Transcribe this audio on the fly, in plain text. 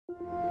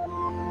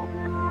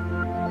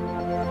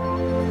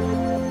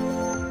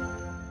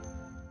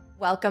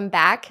Welcome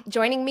back.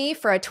 Joining me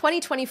for a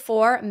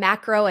 2024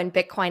 macro and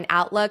Bitcoin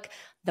outlook,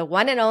 the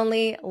one and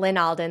only Lyn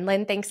Alden.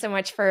 Lyn, thanks so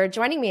much for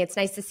joining me. It's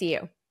nice to see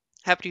you.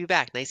 Happy to be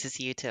back. Nice to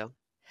see you too.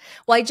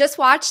 Well, I just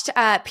watched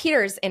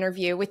Peter's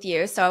interview with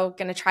you, so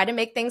going to try to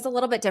make things a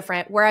little bit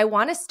different. Where I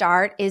want to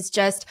start is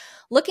just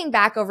looking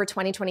back over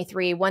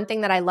 2023. One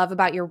thing that I love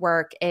about your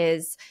work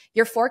is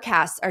your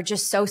forecasts are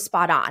just so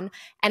spot on.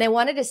 And I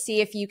wanted to see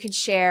if you could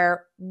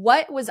share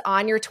what was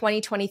on your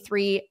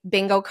 2023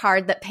 bingo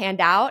card that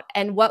panned out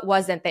and what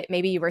wasn't that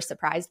maybe you were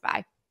surprised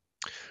by.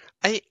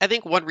 I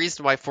think one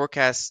reason why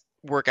forecasts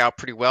work out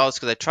pretty well is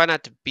because I try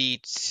not to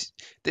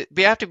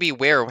we have to be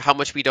aware of how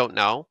much we don't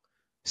know.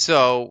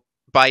 So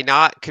by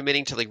not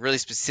committing to like really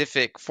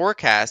specific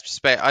forecasts,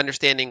 just by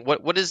understanding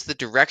what is the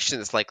direction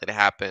that's likely to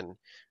happen.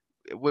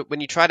 When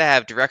you try to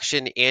have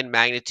direction and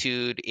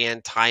magnitude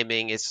and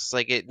timing, it's just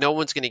like no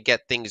one's going to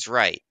get things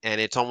right.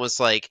 And it's almost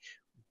like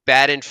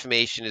bad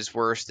information is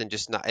worse than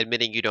just not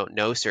admitting you don't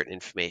know certain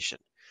information.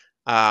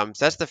 So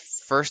that's the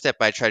first step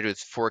I try to do with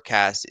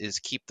forecasts is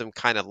keep them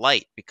kind of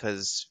light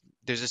because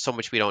there's just so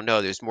much we don't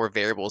know. There's more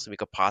variables than we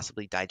could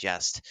possibly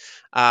digest.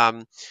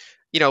 For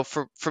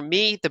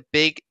me, the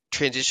big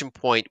transition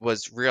point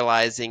was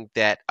realizing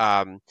that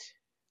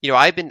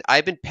I've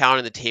been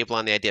pounding the table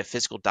on the idea of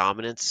fiscal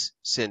dominance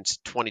since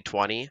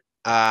 2020.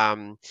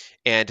 And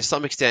to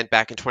some extent,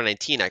 back in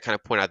 2019, I kind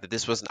of point out that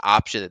this was an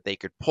option that they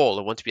could pull.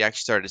 And once we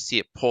actually started to see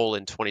it pull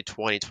in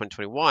 2020,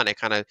 2021, I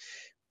kind of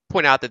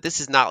point out that this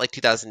is not like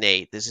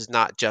 2008. This is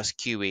not just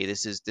QE.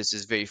 This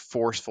is very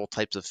forceful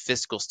types of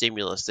fiscal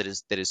stimulus that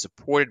is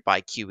supported by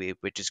QE,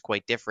 which is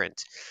quite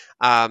different.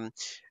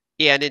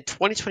 And in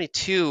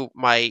 2022,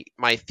 my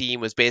theme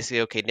was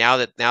basically, okay, now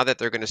that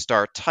they're going to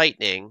start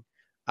tightening,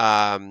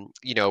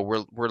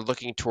 we're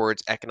looking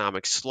towards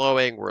economic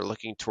slowing. We're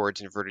looking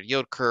towards inverted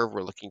yield curve.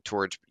 We're looking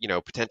towards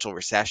potential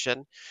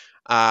recession.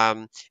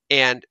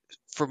 And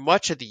for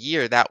much of the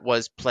year, that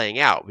was playing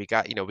out. We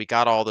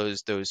got all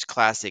those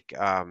classic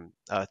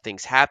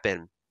things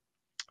happen.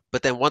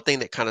 But then one thing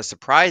that kind of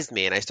surprised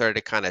me, and I started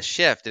to kind of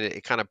shift, and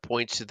it kind of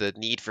points to the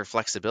need for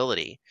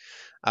flexibility.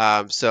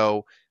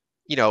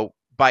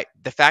 By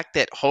the fact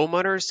that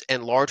homeowners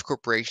and large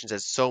corporations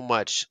had so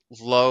much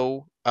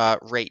low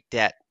rate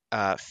debt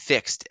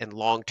fixed and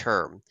long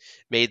term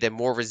made them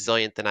more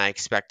resilient than I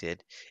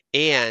expected.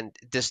 And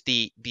just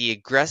the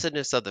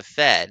aggressiveness of the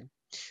Fed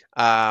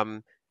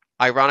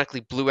ironically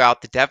blew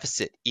out the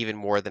deficit even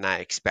more than I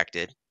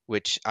expected,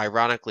 which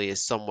ironically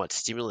is somewhat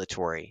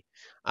stimulatory.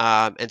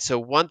 And so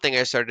one thing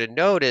I started to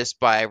notice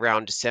by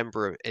around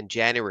December and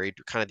January,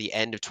 kind of the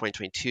end of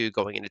 2022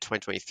 going into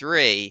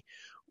 2023,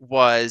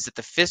 was that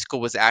the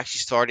fiscal was actually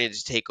starting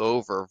to take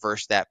over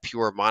versus that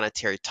pure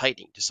monetary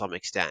tightening to some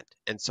extent.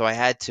 And so I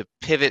had to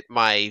pivot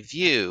my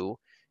view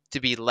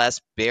to be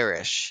less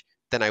bearish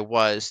than I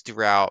was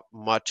throughout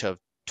much of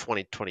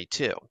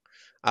 2022.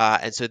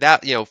 And so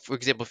that, for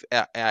example,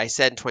 I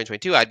said in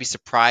 2022, I'd be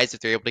surprised if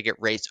they're able to get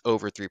rates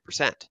over 3%.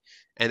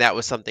 And that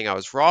was something I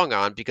was wrong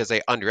on because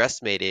I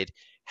underestimated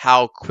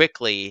how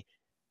quickly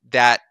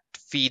that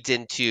feeds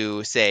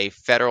into, say,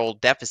 federal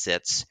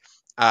deficits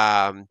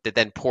that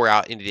then pour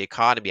out into the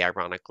economy,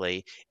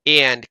 ironically,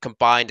 and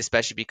combined,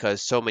 especially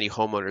because so many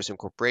homeowners and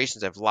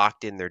corporations have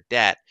locked in their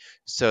debt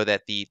so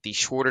that the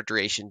shorter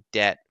duration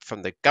debt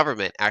from the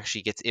government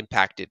actually gets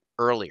impacted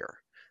earlier.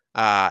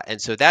 And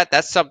so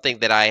that's something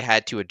that I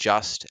had to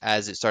adjust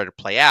as it started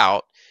to play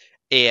out.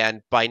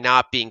 And by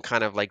not being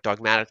kind of like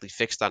dogmatically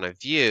fixed on a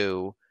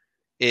view,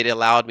 it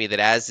allowed me that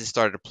as this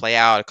started to play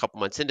out a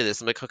couple months into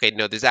this, I'm like, okay,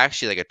 no, there's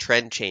actually like a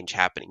trend change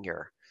happening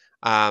here.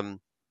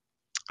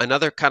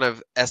 Another kind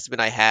of estimate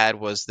I had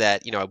was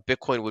that,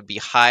 Bitcoin would be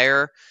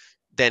higher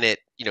than it,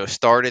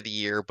 started the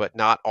year, but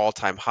not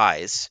all-time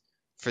highs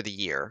for the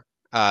year.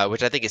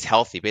 Which I think is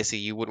healthy. Basically,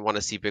 you wouldn't want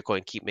to see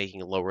Bitcoin keep making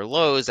lower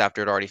lows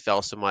after it already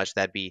fell so much.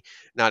 That'd be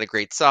not a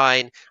great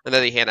sign. On the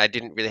other hand, I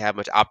didn't really have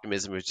much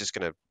optimism. It was just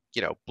going to,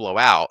 blow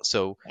out.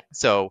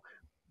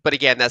 But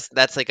again,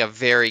 that's like a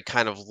very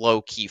kind of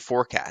low key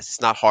forecast.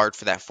 It's not hard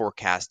for that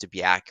forecast to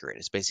be accurate.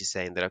 It's basically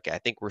saying that, okay, I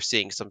think we're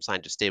seeing some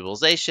signs of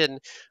stabilization,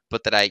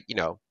 but that I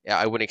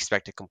wouldn't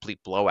expect a complete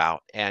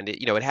blowout. And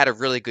it had a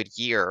really good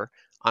year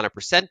on a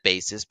percent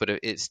basis, but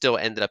it still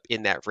ended up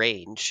in that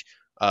range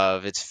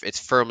of it's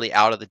firmly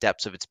out of the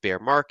depths of its bear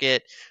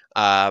market.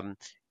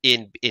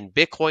 In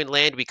Bitcoin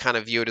land, we kind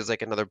of view it as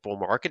like another bull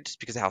market just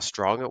because of how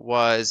strong it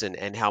was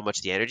and how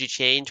much the energy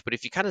changed. But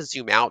if you kind of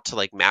zoom out to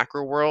like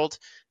macro world,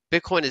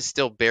 Bitcoin is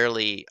still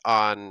barely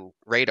on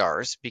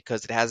radars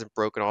because it hasn't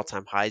broken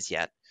all-time highs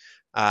yet.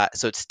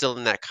 So it's still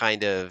in that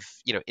kind of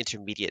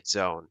intermediate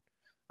zone.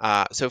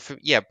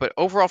 But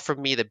overall for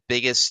me, the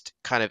biggest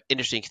kind of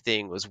interesting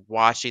thing was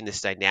watching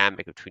this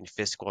dynamic between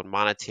fiscal and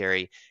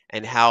monetary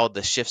and how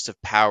the shifts of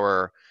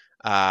power,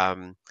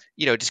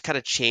 just kind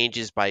of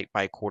changes by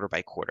quarter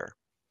by quarter.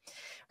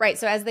 Right.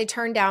 So as they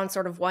turned down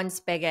sort of one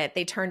spigot,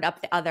 they turned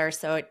up the other.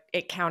 So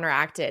it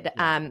counteracted.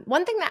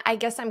 One thing that I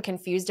guess I'm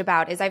confused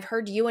about is I've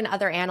heard you and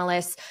other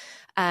analysts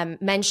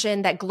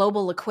mentioned that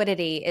global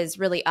liquidity is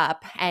really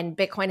up, and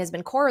Bitcoin has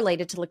been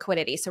correlated to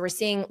liquidity. So we're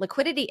seeing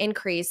liquidity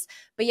increase,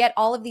 but yet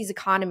all of these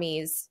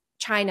economies,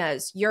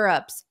 China's,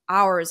 Europe's,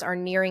 ours, are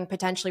nearing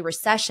potentially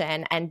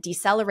recession and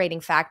decelerating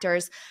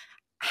factors.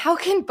 How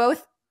can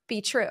both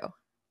be true?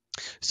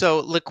 So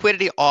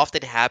liquidity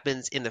often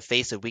happens in the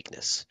face of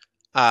weakness.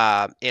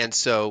 And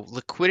so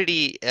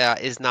liquidity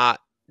is not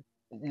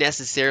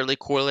necessarily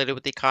correlated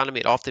with the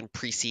economy. It often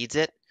precedes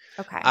it.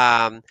 Okay.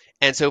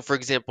 And so, for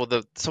example,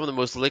 some of the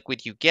most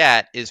liquid you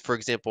get is, for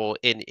example,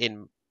 in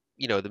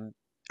the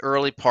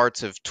early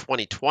parts of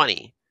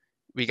 2020,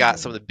 we got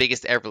some Mhm. of the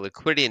biggest ever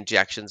liquidity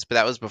injections, but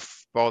that was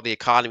before the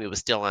economy was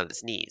still on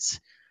its knees.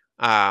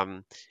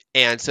 Um,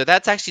 and so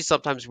that's actually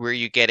sometimes where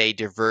you get a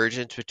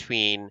divergence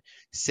between,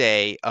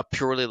 say, a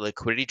purely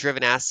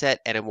liquidity-driven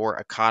asset and a more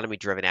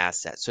economy-driven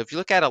asset. So if you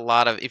look at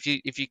if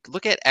you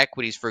look at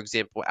equities, for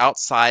example,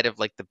 outside of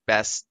like the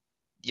best,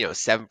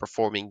 7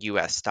 performing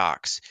U.S.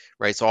 stocks,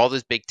 right? So all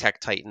those big tech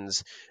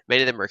titans,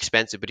 many of them are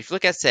expensive. But if you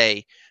look at,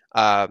 say,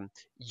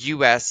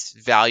 U.S.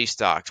 value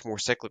stocks, more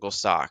cyclical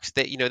stocks,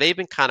 they've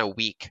been kind of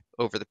weak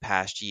over the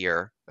past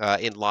year,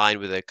 in line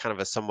with a kind of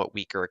a somewhat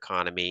weaker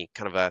economy,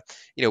 kind of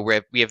a,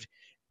 where we have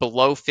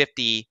below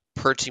 50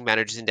 purchasing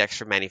managers index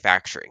for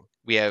manufacturing.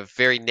 We have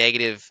very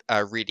negative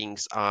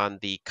readings on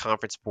the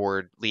conference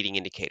board leading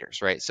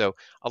indicators, right? So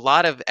a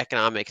lot of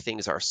economic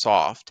things are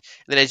soft.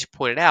 And then, as you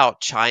pointed out,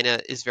 China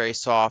is very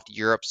soft,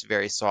 Europe's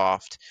very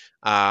soft.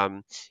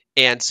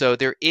 And so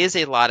there is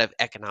a lot of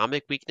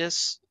economic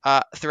weakness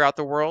throughout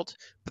the world,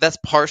 but that's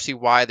partially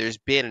why there's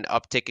been an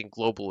uptick in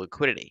global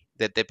liquidity.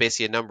 That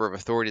basically a number of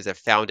authorities have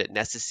found it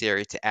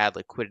necessary to add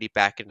liquidity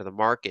back into the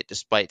market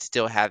despite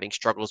still having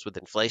struggles with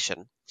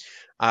inflation.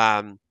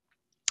 Um,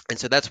 and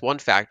so that's one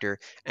factor.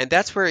 And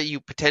that's where you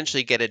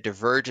potentially get a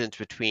divergence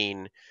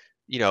between,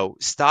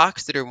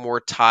 stocks that are more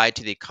tied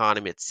to the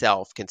economy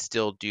itself can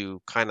still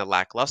do kind of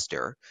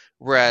lackluster.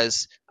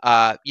 Whereas,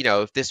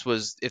 if this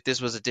was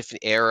a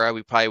different era,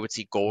 we probably would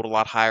see gold a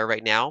lot higher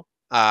right now.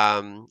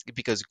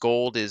 Because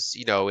gold is,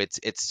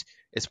 it's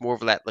more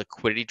of that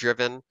liquidity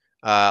driven,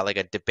 like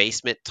a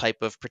debasement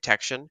type of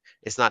protection.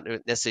 It's not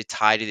necessarily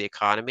tied to the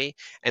economy.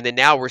 And then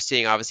now we're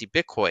seeing obviously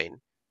Bitcoin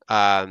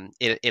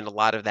in a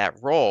lot of that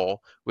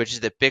role, which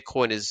is that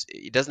Bitcoin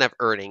it doesn't have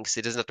earnings,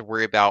 it doesn't have to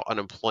worry about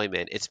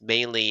unemployment. It's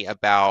mainly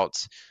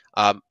about,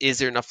 is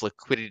there enough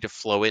liquidity to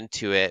flow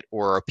into it,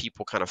 or are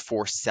people kind of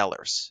forced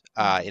sellers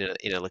Mhm.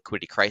 in a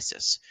liquidity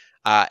crisis?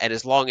 And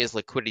as long as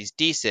liquidity is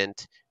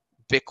decent,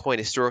 Bitcoin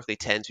historically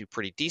tends to be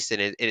pretty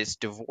decent. It is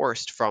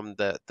divorced from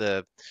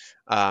the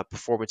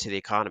performance of the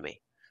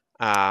economy,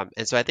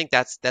 and so I think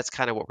that's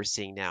kind of what we're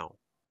seeing now.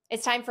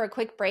 It's time for a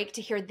quick break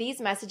to hear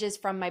these messages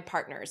from my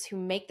partners who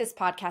make this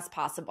podcast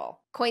possible.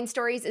 Coin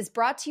Stories is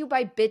brought to you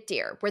by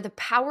Bitdeer, where the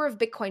power of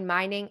Bitcoin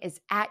mining is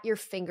at your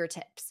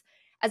fingertips.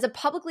 As a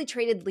publicly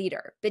traded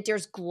leader,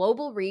 Bitdeer's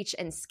global reach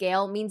and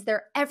scale means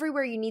they're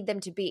everywhere you need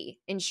them to be,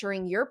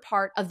 ensuring you're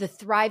part of the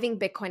thriving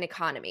Bitcoin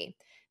economy.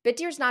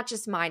 Bitdeer's not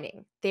just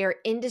mining, they are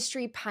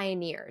industry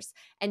pioneers,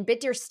 and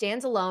Bitdeer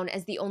stands alone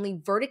as the only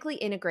vertically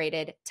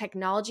integrated,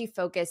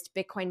 technology-focused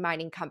Bitcoin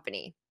mining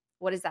company.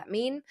 What does that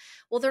mean?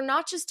 Well, they're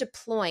not just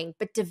deploying,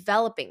 but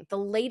developing the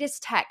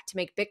latest tech to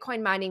make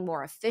Bitcoin mining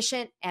more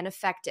efficient and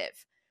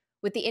effective.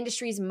 With the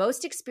industry's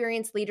most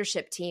experienced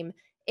leadership team,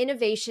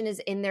 innovation is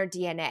in their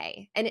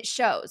DNA, and it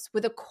shows,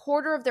 with a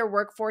quarter of their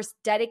workforce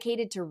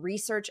dedicated to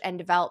research and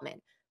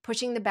development,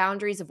 pushing the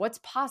boundaries of what's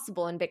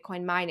possible in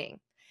Bitcoin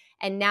mining.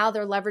 And now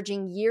they're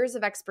leveraging years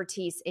of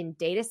expertise in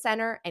data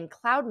center and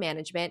cloud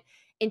management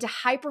into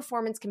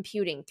high-performance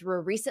computing through a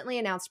recently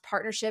announced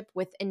partnership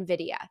with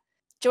NVIDIA.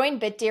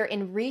 Join Bitdeer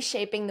in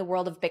reshaping the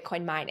world of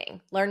Bitcoin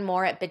mining. Learn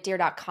more at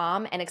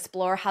bitdeer.com and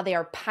explore how they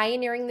are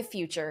pioneering the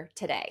future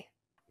today.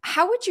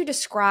 How would you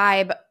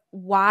describe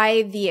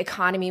why the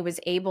economy was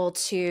able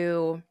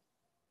to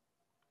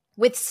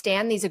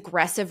withstand these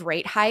aggressive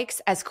rate hikes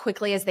as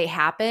quickly as they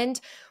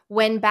happened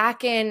when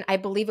back in, I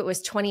believe it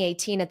was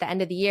 2018 at the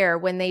end of the year,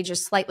 when they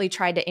just slightly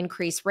tried to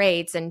increase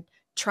rates, and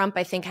Trump,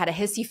 I think, had a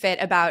hissy fit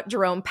about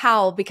Jerome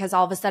Powell because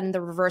all of a sudden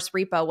the reverse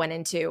repo went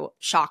into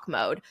shock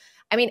mode.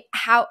 I mean,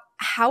 how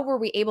were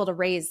we able to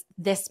raise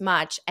this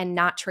much and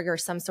not trigger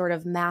some sort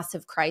of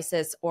massive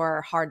crisis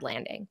or hard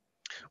landing?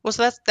 Well,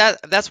 so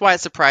that's why it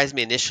surprised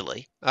me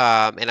initially,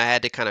 and I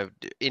had to kind of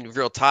in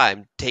real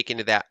time take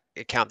into that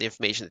account the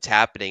information that's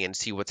happening and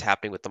see what's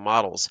happening with the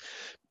models.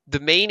 The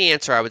main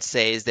answer I would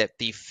say is that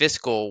the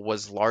fiscal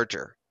was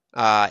larger,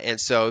 and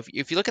so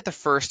if you look at the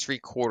first 3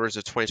 quarters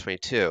of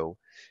 2022,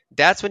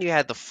 that's when you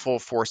had the full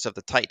force of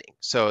the tightening.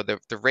 So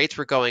the rates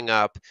were going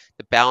up,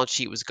 the balance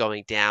sheet was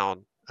going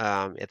down,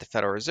 at the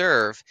Federal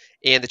Reserve,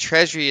 and the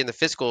Treasury and the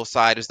fiscal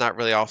side was not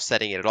really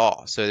offsetting it at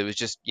all. So it was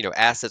just,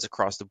 assets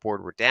across the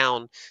board were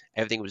down,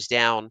 everything was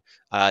down,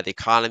 the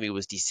economy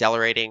was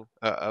decelerating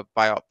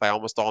by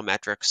almost all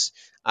metrics,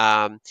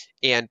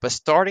 but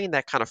starting in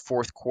that kind of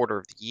fourth quarter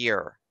of the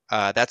year.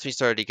 That's when you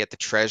started to get the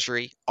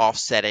Treasury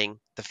offsetting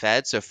the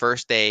Fed. So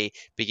first they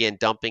began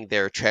dumping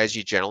their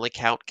Treasury general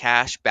account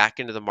cash back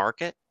into the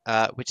market,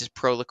 which is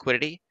pro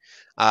liquidity.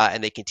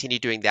 and they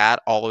continued doing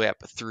that all the way up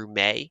through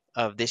May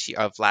of this year,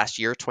 of last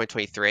year,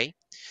 2023.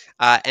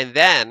 And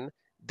then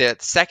the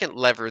second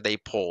lever they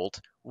pulled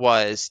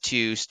was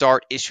to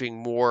start issuing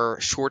more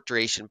short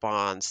duration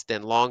bonds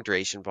than long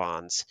duration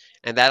bonds.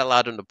 And that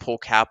allowed them to pull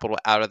capital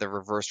out of the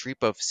reverse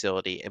repo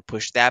facility and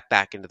push that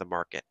back into the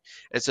market.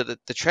 And so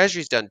the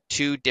Treasury's done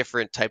two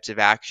different types of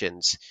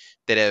actions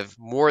that have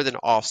more than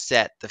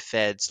offset the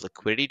Fed's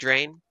liquidity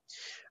drain.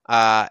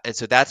 And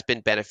so that's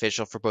been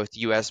beneficial for both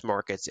US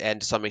markets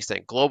and to some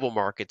extent global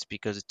markets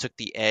because it took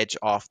the edge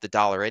off the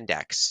dollar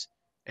index.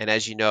 And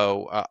as you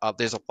know,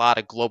 there's a lot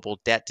of global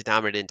debt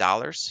denominated in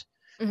dollars.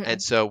 Mm-hmm.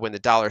 And so when the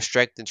dollar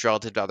strengthens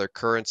relative to other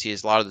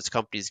currencies, a lot of those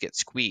companies get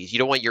squeezed. You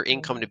don't want your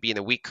income to be in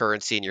the weak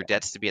currency and your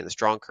debts to be in the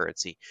strong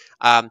currency.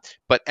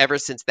 But ever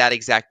since that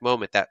exact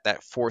moment,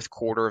 that fourth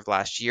quarter of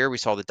last year, we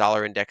saw the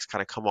dollar index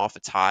kind of come off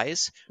its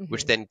highs,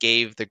 which Mm-hmm. then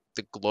gave the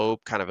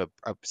globe kind of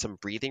some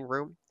breathing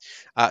room.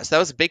 So that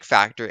was a big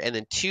factor. And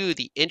then two,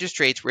 the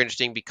interest rates were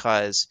interesting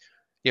because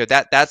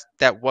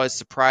that was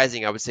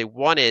surprising. I would say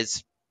one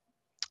is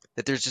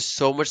that there's just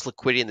so much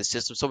liquidity in the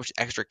system, so much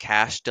extra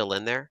cash still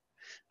in there,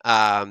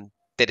 that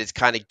it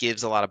kind of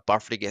gives a lot of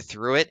buffer to get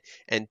through it.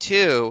 And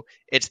two,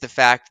 it's the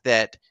fact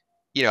that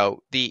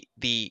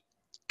the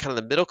kind of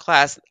the middle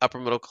class, upper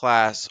middle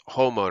class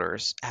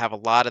homeowners have a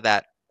lot of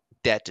that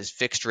debt is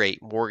fixed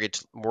rate,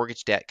 mortgage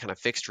debt kind of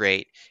fixed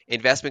rate.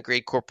 Investment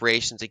grade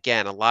corporations,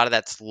 again, a lot of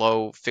that's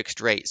low fixed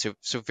rate.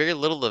 So very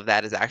little of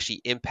that has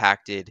actually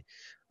impacted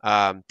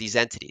these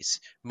entities.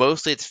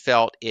 Mostly it's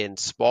felt in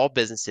small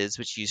businesses,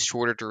 which use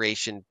shorter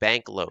duration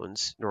bank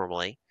loans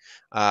normally,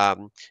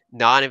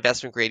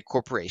 non-investment grade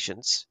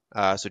corporations,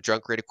 so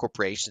junk rated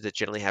corporations that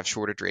generally have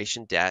shorter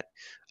duration debt,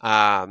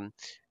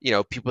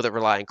 people that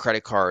rely on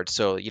credit cards.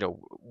 So,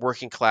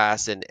 working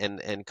class and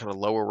kind of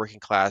lower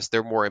working class,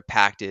 they're more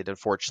impacted,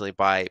 unfortunately,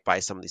 by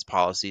some of these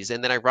policies.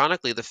 And then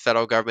ironically, the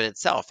federal government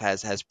itself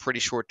has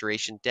pretty short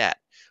duration debt,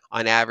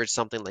 on average,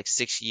 something like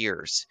 6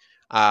 years.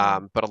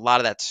 But a lot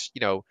of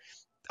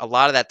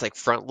that's like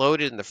front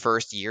loaded in the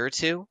first year or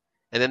two,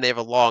 and then they have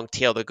a long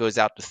tail that goes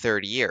out to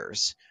 30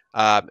 years.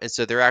 And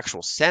so they're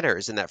actual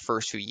centers in that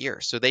first few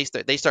years. So they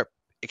start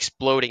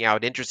exploding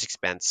out interest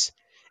expense.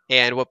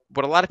 And what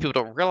a lot of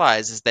people don't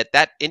realize is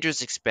that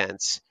interest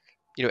expense,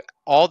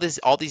 all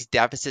these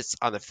deficits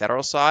on the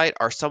federal side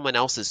are someone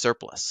else's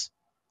surplus.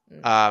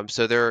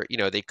 So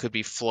they could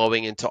be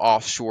flowing into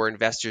offshore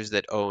investors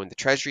that own the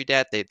treasury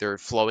debt. They're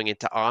flowing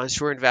into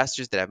onshore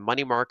investors that have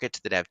money markets,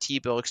 that have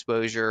T-bill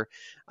exposure.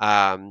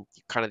 Kind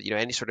of,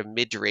 any sort of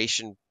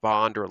mid-duration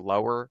bond or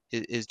lower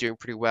is doing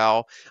pretty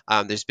well.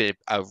 There's been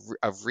a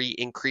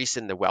re-increase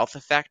in the wealth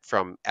effect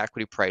from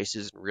equity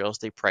prices and real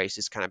estate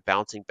prices kind of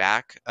bouncing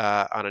back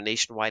on a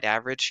nationwide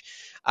average.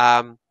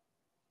 And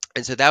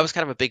so that was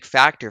kind of a big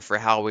factor for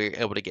how we were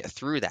able to get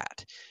through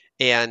that.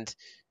 And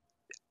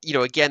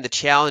again, the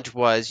challenge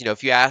was,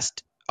 if you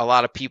asked a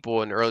lot of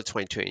people in early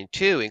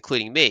 2022,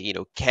 including me,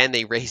 can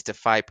they raise to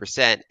 5%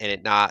 and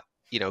it not,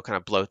 kind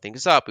of blow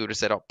things up? We would have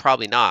said, oh,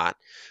 probably not.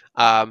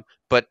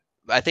 But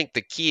I think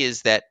the key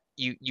is that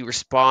you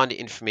respond to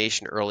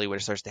information early when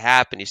it starts to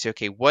happen. You say,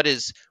 okay, what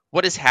is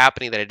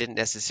happening that I didn't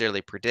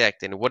necessarily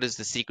predict, and what is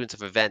the sequence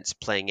of events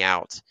playing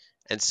out?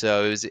 And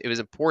so it was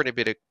important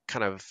to be to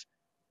kind of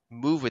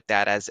move with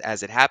that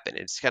as it happened.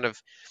 It's kind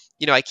of,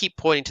 I keep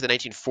pointing to the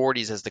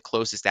 1940s as the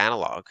closest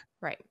analog,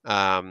 Right.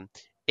 um,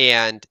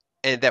 and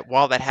that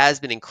while that has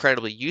been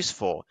incredibly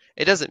useful,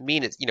 it doesn't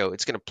mean it's going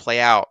to play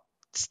out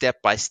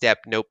step by step,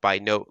 note by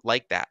note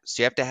like that.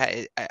 So you have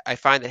to I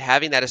find that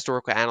having that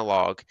historical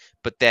analog,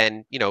 but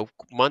then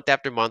month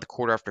after month,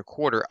 quarter after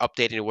quarter,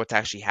 updating what's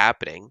actually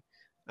happening,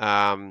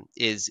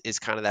 is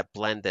kind of that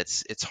blend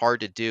it's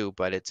hard to do,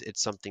 but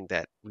it's something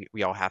that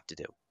we all have to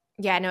do.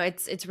 Yeah, no,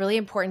 it's really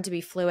important to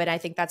be fluid. I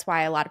think that's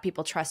why a lot of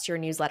people trust your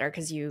newsletter,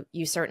 because you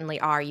certainly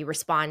are. You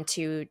respond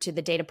to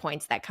the data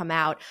points that come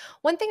out.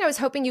 One thing I was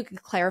hoping you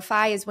could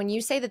clarify is when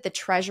you say that the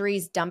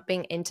Treasury's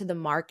dumping into the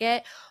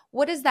market,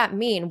 what does that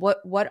mean?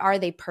 What are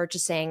they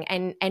purchasing,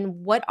 and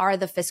what are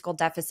the fiscal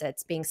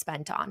deficits being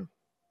spent on?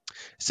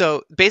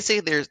 So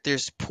basically,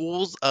 there's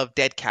pools of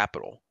dead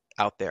capital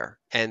out there,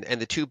 and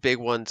the two big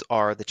ones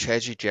are the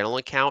Treasury General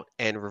Account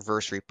and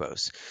reverse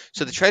repos.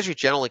 So the Treasury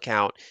General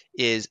Account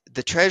is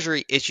the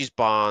Treasury issues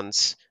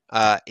bonds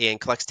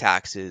and collects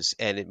taxes,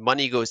 and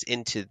money goes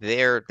into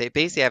they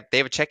basically have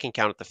a checking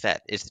account at the Fed.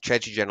 It's the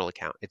Treasury General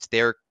Account. It's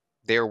their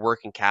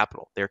working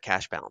capital, their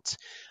cash balance,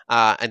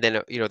 and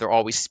then they're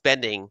always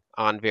spending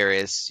on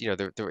various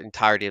the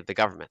entirety of the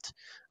government.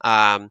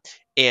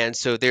 And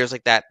so there's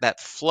like that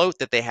float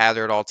that they have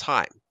there at all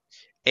time,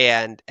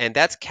 and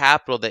that's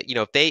capital that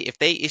if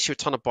they issue a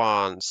ton of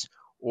bonds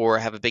or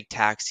have a big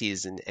tax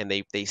season and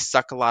they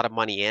suck a lot of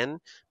money in,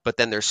 but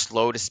then they're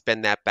slow to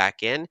spend that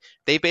back in,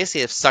 they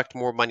basically have sucked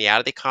more money out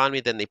of the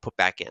economy than they put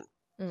back in.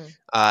 Mm,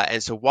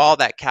 And so while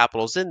that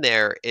capital's in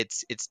there,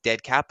 it's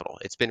dead capital.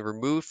 It's been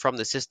removed from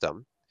the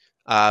system,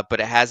 but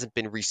it hasn't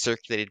been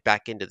recirculated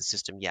back into the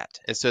system yet.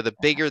 And so the okay.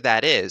 bigger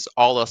that is,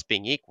 all else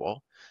being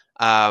equal,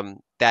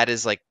 that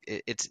is like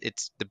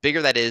it's the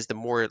bigger that is, the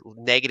more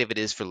negative it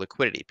is for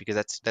liquidity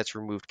because that's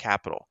removed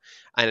capital.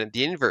 And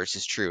the inverse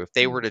is true.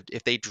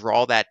 If they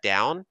draw that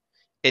down,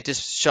 it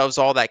just shoves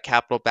all that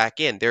capital back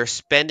in. They're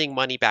spending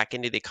money back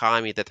into the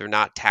economy that they're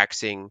not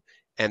taxing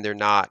and they're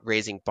not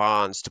raising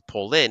bonds to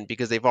pull in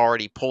because they've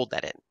already pulled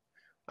that in.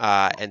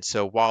 And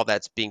so while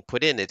that's being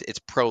put in, it's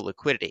pro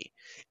liquidity.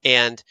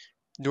 And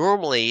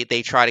normally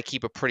they try to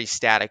keep a pretty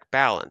static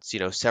balance,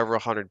 several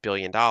 $100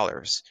 billion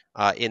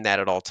in that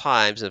at all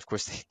times. And of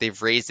course,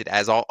 they've raised it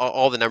as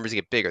all the numbers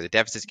get bigger. The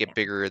deficits get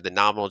bigger, the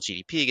nominal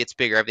GDP gets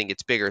bigger, everything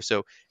gets bigger.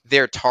 So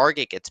their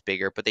target gets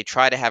bigger, but they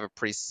try to have a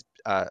pretty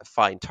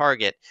fine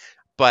target.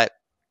 But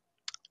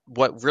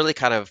what really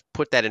kind of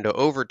put that into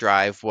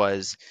overdrive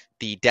was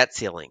the debt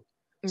ceiling.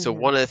 So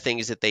Mm-hmm. one of the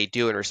things that they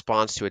do in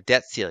response to a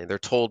debt ceiling, they're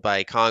told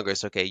by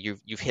Congress, okay,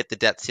 you've hit the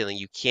debt ceiling,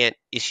 you can't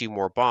issue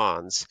more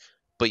bonds,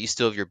 but you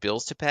still have your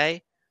bills to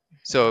pay.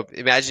 So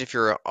imagine if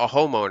you're a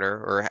homeowner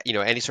or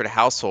any sort of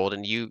household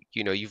and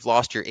you've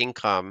lost your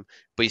income,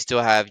 but you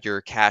still have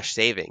your cash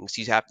savings.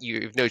 You have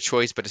no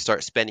choice but to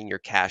start spending your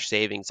cash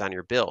savings on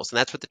your bills. And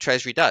that's what the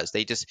Treasury does.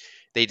 They just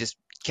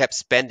kept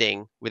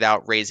spending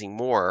without raising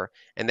more.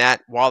 And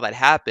that while that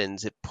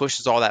happens, it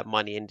pushes all that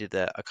money into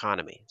the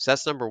economy. So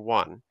that's number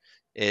one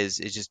is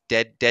just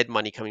dead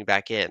money coming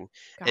back in.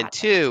 And Got it.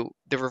 two,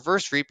 the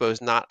reverse repo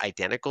is not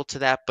identical to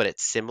that, but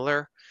it's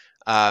similar.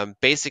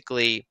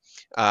 Basically,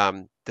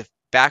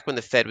 back when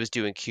the Fed was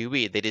doing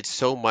QE, they did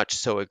so much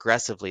so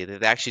aggressively that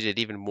they actually did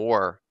even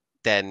more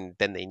than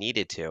they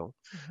needed to.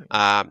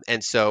 Mm-hmm.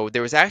 And so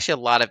there was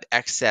actually a lot of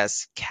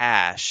excess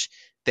cash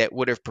that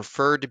would have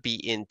preferred to be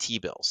in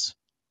T-bills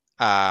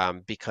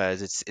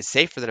because it's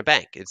safer than a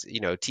bank. It's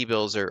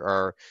T-bills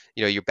are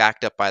you're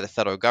backed up by the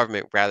federal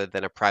government rather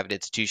than a private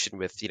institution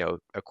with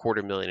a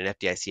quarter million in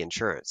FDIC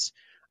insurance.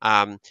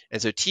 And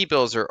so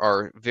T-bills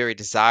are very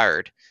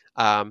desired.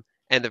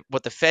 And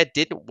what the Fed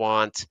didn't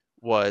want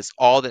was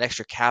all that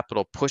extra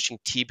capital pushing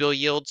T-bill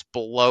yields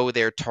below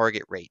their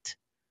target rate.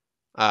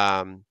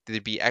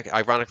 There'd be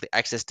ironically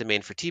excess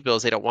demand for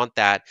T-bills. They don't want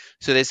that.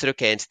 So they said,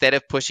 okay, instead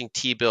of pushing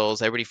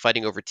T-bills, everybody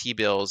fighting over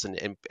T-bills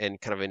and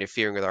kind of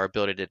interfering with our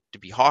ability to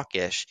be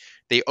hawkish,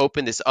 they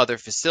opened this other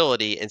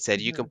facility and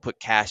said, you Mm-hmm. can put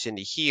cash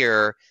into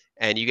here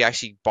and you can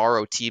actually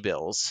borrow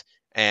T-bills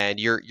and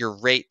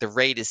the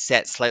rate is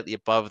set slightly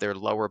above their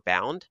lower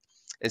bound.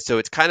 And so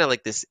it's kind of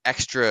like this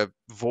extra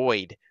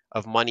void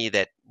of money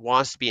that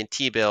wants to be in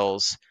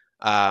T-bills,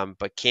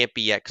 but can't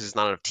be yet because there's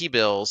not enough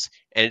T-bills,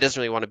 and it doesn't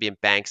really want to be in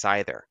banks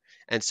either.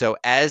 And so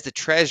as the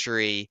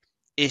Treasury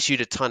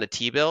issued a ton of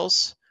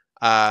T-bills,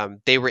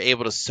 they were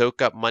able to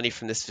soak up money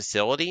from this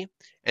facility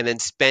and then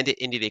spend it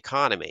into the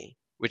economy.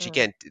 Which Mm.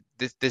 again,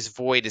 this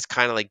void is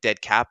kind of like dead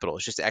capital.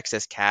 It's just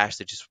excess cash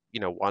that just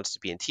wants to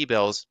be in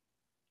T-bills.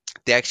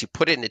 They actually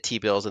put it into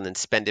T-bills and then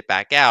spend it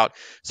back out.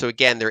 So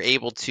again, they're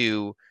able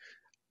to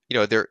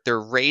they're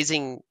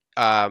raising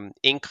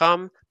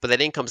income, but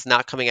that income's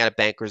not coming out of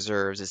bank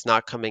reserves. It's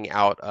not coming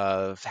out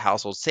of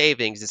household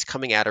savings. It's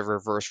coming out of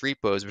reverse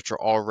repos, which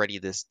are already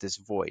this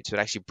void. So it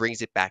actually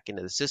brings it back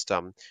into the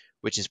system,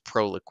 which is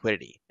pro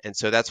liquidity. And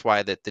so that's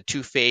why the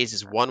two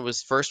phases. One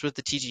was first with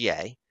the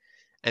TGA,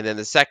 and then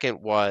the second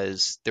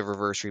was the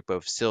reverse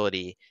repo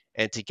facility.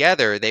 And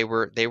together they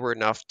were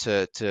enough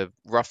to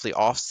roughly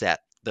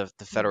offset the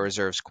Federal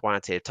Reserve's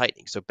quantitative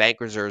tightening. So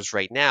bank reserves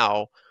right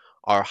now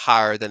are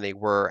higher than they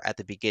were at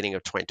the beginning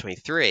of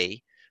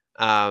 2023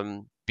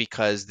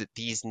 because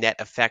these net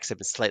effects have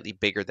been slightly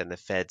bigger than the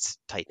Fed's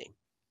tightening.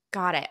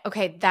 Got it.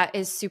 Okay, that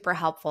is super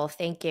helpful.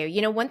 Thank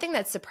you. One thing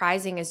that's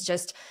surprising is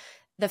just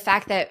the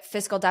fact that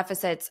fiscal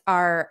deficits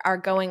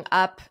are going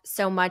up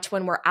so much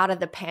when we're out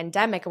of the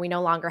pandemic and we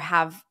no longer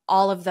have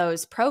all of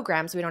those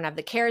programs. We don't have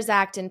the CARES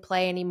Act in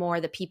play anymore,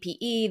 the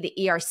PPE, the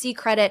ERC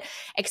credit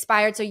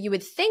expired. So you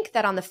would think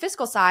that on the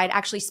fiscal side,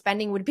 actually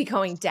spending would be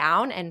going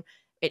down, and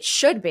it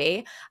should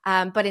be.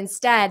 But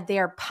instead, they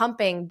are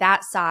pumping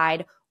that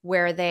side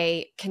where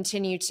they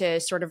continue to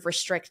sort of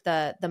restrict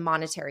the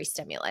monetary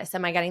stimulus.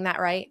 Am I getting that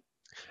right?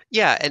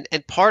 Yeah,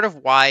 and part of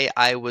why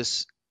I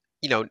was,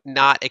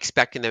 not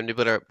expecting them to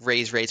be able to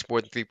raise rates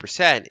more than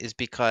 3% is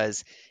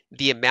because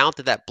the amount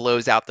that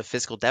blows out the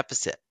fiscal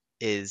deficit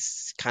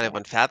is kind of Yeah.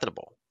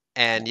 unfathomable.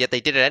 And Yeah. yet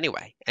they did it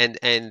anyway. And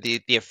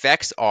the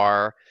effects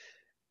are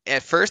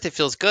at first it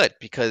feels good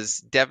because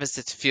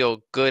deficits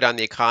feel good on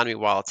the economy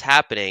while it's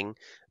happening,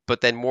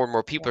 but then more and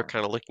more people are Yeah.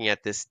 kind of looking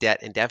at this debt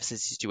and deficit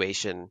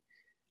situation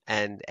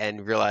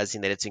and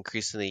realizing that it's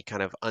increasingly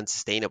kind of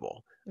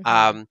unsustainable.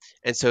 Hmm.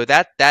 And so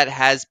that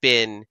has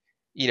been,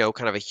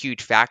 kind of a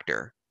huge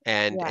factor.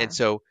 And Yeah.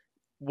 so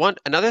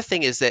another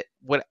thing is that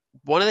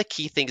one of the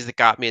key things that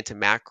got me into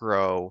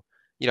macro,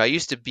 I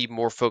used to be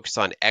more focused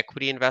on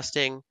equity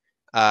investing.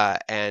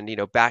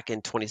 And back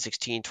in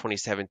 2016,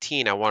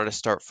 2017, I wanted to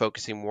start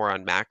focusing more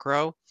on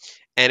macro.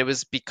 And it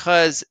was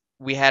because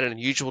we had an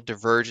unusual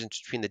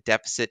divergence between the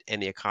deficit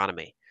and the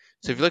economy.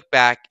 So if you look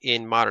back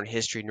in modern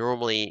history,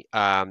 normally,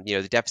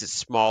 the deficit's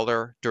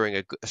smaller during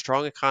a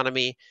strong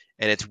economy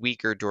and it's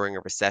weaker during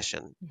a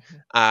recession.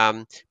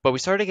 Mhm. But we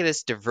started to get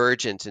this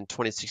divergence in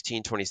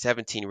 2016,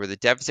 2017, where the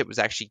deficit was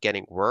actually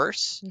getting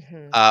worse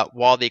Mhm.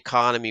 while the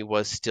economy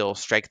was still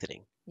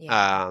strengthening.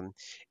 Yeah. Um,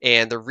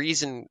 and the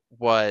reason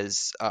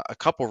was a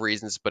couple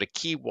reasons, but a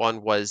key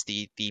one was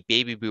the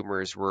baby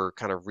boomers were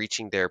kind of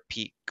reaching their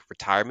peak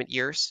retirement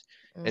years.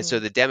 And so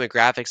Mm. the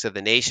demographics of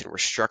the nation were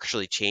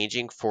structurally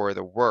changing for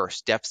the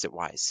worse deficit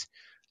wise.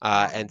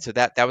 Wow. And so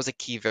that was a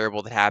key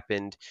variable that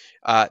happened.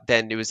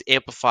 Then it was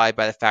amplified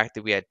by the fact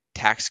that we had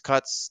tax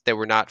cuts that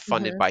were not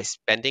funded Mhm. by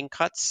spending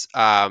cuts.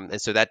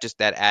 And so that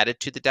added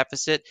to the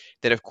deficit.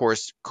 Then of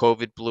course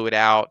COVID blew it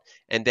out.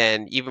 And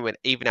then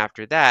even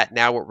after that,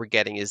 now what we're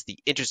getting is the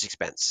interest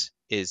expense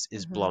is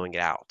Mhm. blowing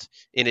it out.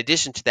 In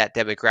addition to that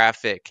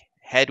demographic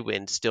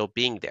headwind still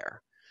being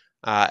there.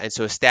 And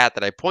so a stat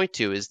that I point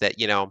to is that,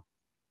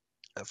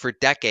 for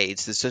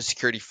decades, the Social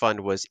Security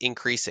fund was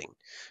increasing.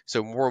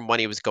 So more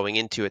money was going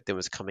into it than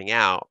was coming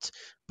out.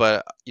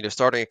 But,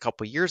 starting a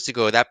couple years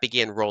ago, that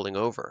began rolling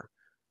over.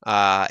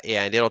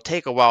 And it'll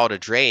take a while to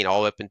drain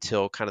all up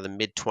until kind of the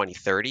mid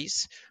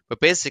 2030s. But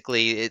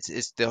basically,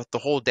 it's the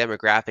whole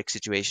demographic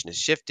situation has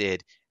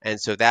shifted.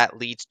 And so that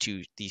leads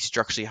to the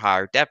structurally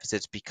higher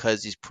deficits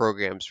because these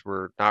programs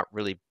were not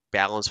really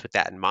balanced with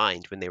that in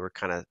mind when they were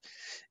kind of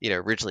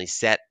originally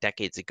set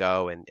decades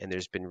ago, and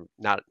there's been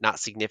not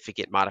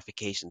significant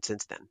modification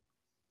since then.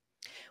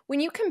 When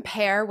you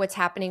compare what's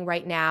happening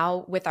right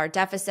now with our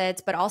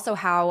deficits, but also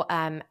how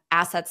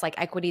assets like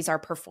equities are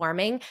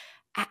performing,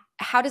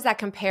 how does that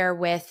compare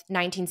with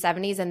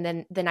 1970s and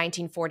then the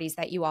 1940s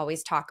that you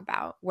always talk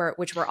about,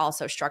 which were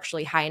also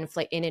structurally high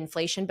in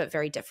inflation, but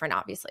very different,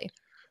 obviously?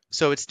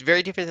 So it's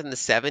very different than the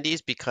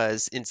 70s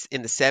because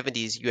in the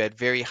 70s you had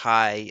very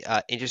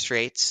high interest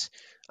rates,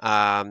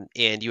 and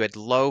you had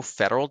low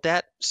federal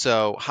debt.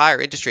 So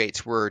higher interest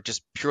rates were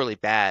just purely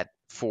bad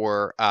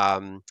for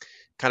kind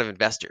of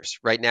investors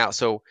right now.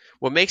 So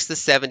what makes the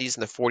 70s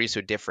and the 40s so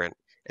different,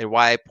 and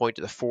why I point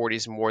to the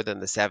 40s more than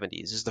the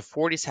 70s, is the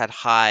 40s had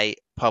high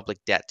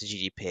public debt to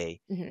GDP,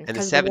 and the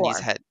Because of the 70s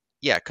war. had,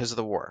 yeah, because of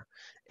the war,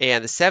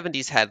 and the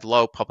 70s had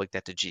low public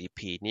debt to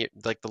GDP,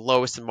 like the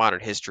lowest in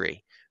modern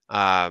history,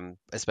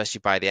 especially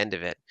by the end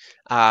of it.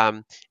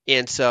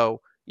 And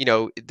so,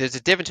 there's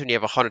a difference when you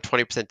have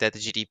 120% debt to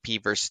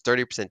GDP versus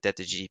 30% debt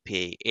to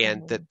GDP.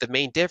 And the, Mhm. the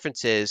main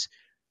difference is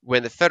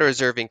when the Federal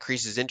Reserve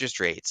increases interest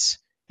rates,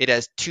 it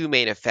has two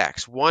main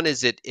effects. One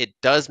is it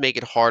does make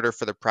it harder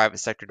for the private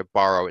sector to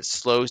borrow. It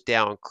slows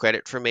down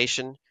credit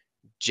formation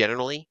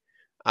generally,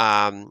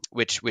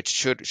 which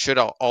should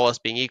all else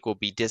being equal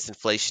be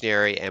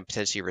disinflationary and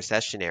potentially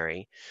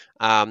recessionary.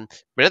 But on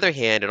the other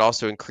hand, it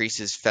also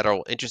increases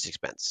federal interest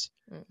expense.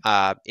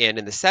 Mm. And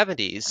in the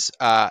 70s,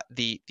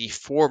 the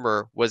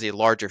former was a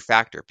larger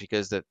factor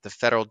because the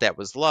federal debt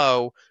was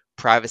low,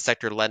 private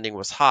sector lending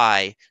was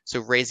high, so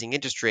raising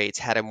interest rates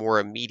had a more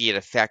immediate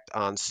effect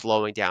on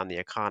slowing down the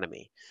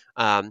economy.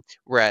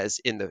 Whereas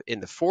in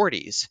the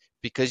 40s,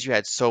 because you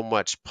had so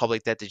much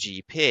public debt to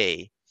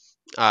GDP,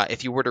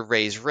 if you were to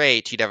raise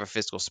rates, you'd have a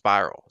fiscal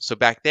spiral. So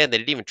back then, they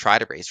didn't even try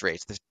to raise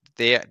rates.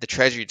 The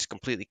Treasury just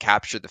completely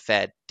captured the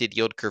Fed, did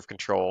yield curve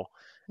control,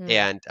 Mm.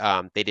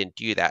 and they didn't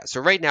do that. So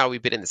right now,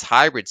 we've been in this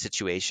hybrid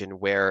situation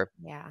where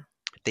Yeah.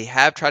 they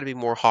have tried to be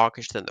more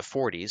hawkish than the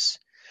 40s.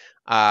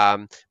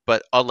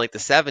 But unlike the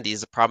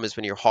 70s, the problem is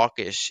when you're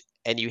hawkish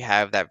and you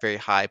have that very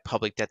high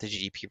public debt to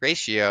GDP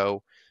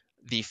ratio,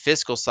 the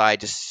fiscal side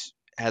just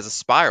has a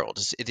spiral.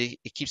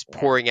 It keeps Yeah.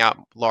 pouring out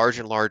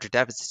larger and larger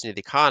deficits into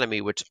the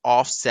economy, which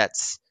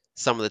offsets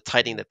some of the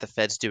tightening Mm. that the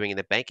Fed's doing in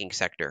the banking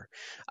sector.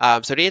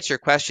 So to answer your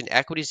question,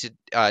 equities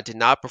did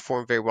not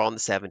perform very well in the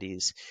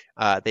 70s.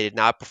 They did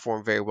not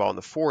perform very well in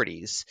the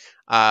 40s.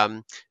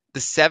 The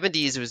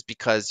 70s was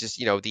because just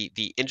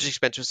the interest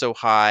expense was so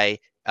high,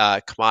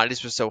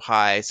 commodities were so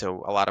high,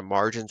 so a lot of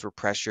margins were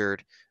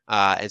pressured.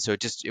 And so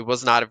it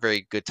was not a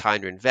very good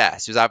time to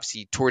invest. It was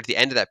obviously towards the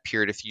end of that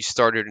period. If you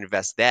started to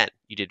invest then,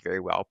 you did very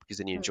well because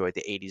then you Mm. enjoyed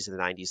the 80s and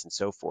the 90s and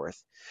so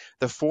forth.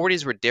 The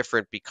 40s were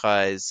different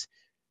because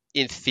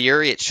in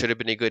theory, it should have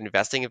been a good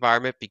investing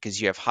environment because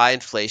you have high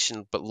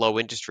inflation but low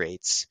interest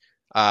rates.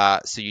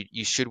 So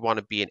you should want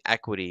to be in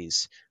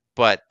equities.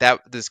 But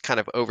that was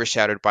kind of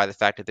overshadowed by the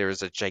fact that there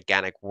was a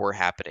gigantic war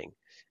happening.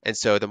 And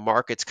so the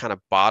markets kind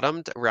of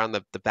bottomed around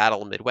the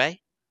Battle of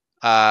Midway.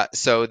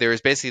 So there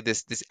was basically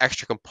this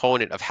extra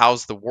component of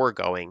how's the war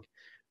going,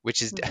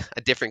 which is Mm.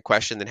 a different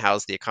question than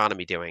how's the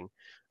economy doing.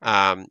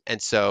 Right.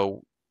 And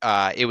so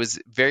it was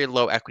very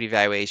low equity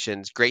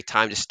valuations, great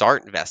time to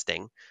start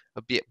investing,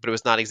 but it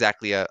was not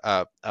exactly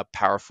a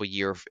powerful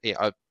year,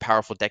 a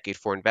powerful decade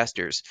for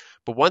investors.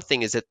 But one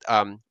thing is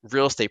that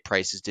real estate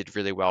prices did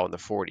really well in the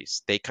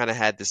 40s. They kind of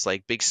had this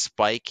like big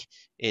spike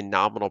in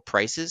nominal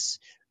prices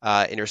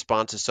in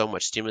response to so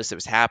much stimulus that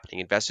was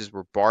happening. Investors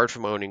were barred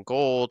from owning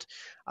gold.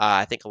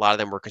 I think a lot of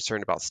them were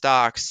concerned about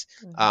stocks.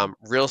 Mhm.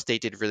 Real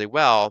estate did really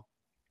well.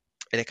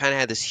 and it kind of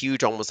had this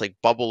huge, almost like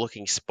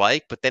bubble-looking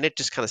spike, but then it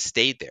just kind of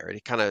stayed there.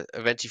 It kind of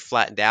eventually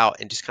flattened out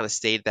and just kind of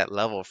stayed at that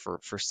level for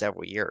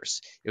several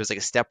years. It was like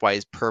a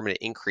stepwise permanent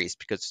increase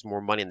because there's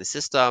more money in the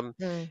system,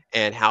 Mm.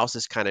 and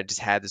houses kind of just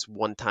had this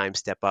one-time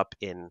step up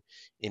in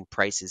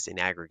prices in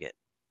aggregate.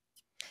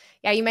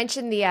 Yeah, you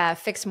mentioned the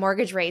fixed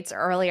mortgage rates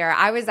earlier.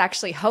 I was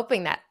actually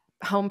hoping that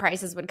home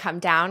prices would come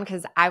down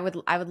because I would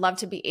love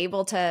to be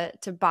able to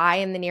buy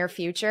in the near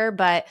future.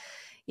 But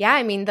yeah,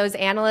 I mean, those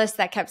analysts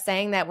that kept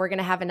saying that we're going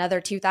to have another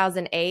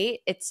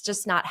 2008, it's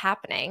just not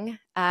happening.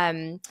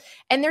 And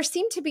there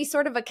seemed to be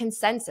sort of a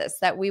consensus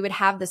that we would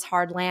have this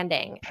hard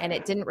landing, and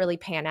it didn't really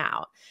pan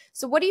out.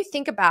 So, what do you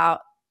think about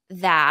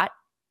that?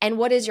 And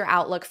what is your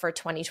outlook for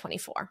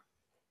 2024?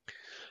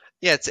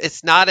 Yeah,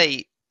 it's not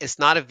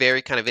a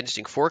very kind of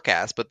interesting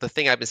forecast, but the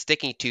thing I've been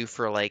sticking to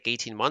for like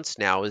 18 months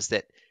now is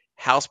that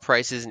house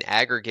prices in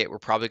aggregate were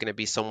probably going to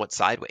be somewhat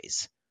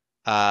sideways,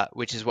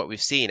 which is what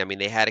we've seen. I mean,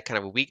 they had a kind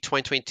of a weak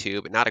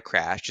 2022, but not a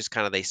crash, just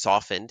kind of they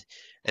softened,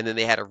 and then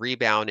they had a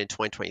rebound in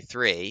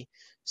 2023.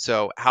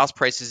 So house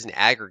prices in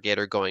aggregate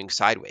are going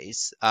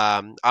sideways.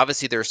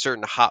 Obviously, there are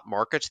certain hot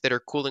markets that are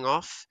cooling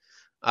off,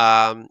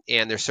 and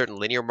there's certain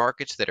linear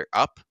markets that are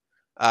up,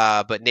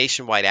 but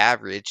nationwide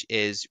average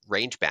is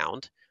range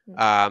bound.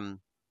 Um,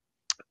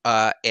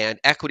 and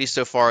equities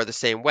so far are the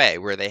same way,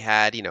 where they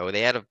had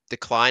a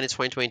decline in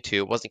 2022.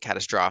 It wasn't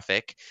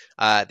catastrophic.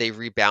 They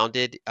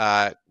rebounded,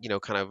 kind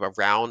of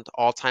around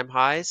all-time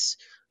highs,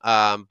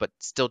 but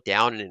still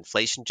down in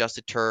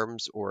inflation-adjusted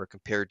terms or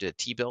compared to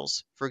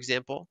T-bills, for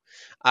example.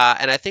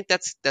 And I think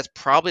that's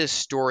probably a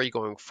story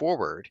going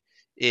forward.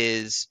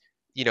 Is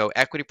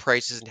equity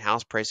prices and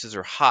house prices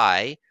are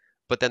high,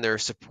 but then they're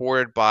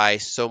supported by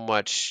so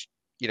much,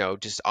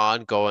 just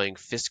ongoing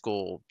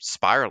fiscal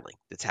spiraling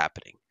that's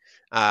happening.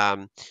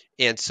 Um,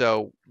 and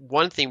so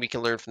one thing we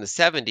can learn from the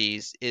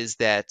 70s is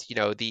that,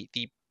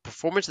 the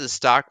performance of the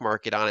stock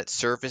market on its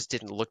surface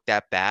didn't look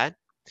that bad,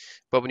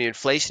 but when you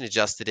inflation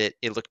adjusted it,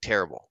 it looked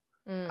terrible.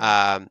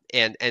 Mm.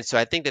 And so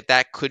I think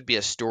that could be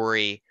a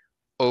story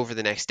over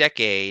the next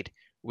decade,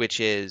 which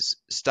is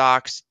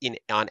stocks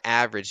on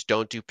average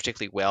don't do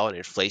particularly well in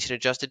inflation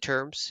adjusted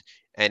terms,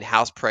 and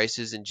house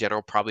prices in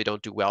general probably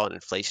don't do well in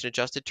inflation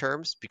adjusted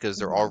terms because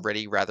they're Mhm.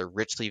 already rather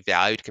richly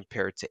valued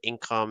compared to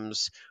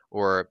incomes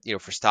or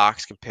for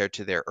stocks compared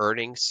to their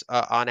earnings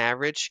on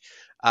average.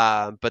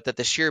 But that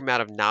the sheer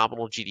amount of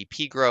nominal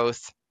GDP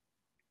growth,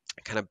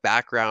 kind of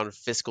background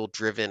fiscal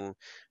driven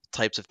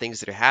types of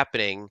things that are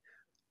happening,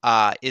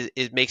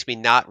 it makes me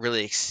not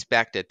really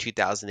expect a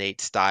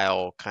 2008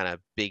 style kind of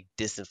big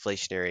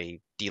disinflationary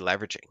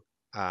deleveraging.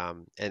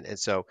 And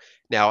so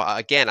now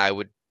again, I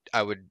would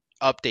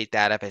update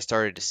that if I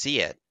started to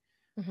see it.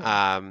 Mhm.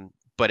 Um,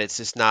 but it's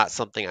just not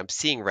something I'm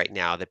seeing right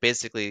now. That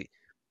basically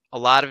a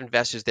lot of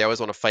investors, they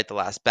always want to fight the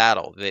last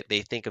battle.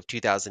 They think of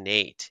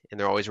 2008 and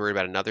they're always worried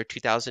about another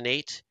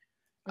 2008.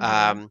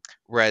 Mhm.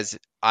 Whereas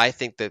I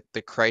think that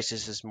the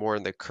crisis is more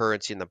in the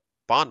currency and the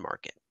bond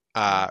market,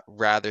 Mm.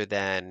 rather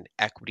than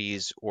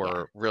equities Yeah.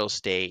 or real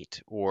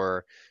estate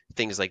or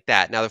things like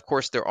that. Now, of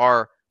course, there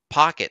are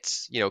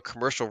pockets.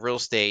 Commercial real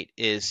estate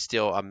is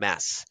still a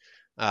mess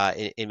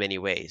in many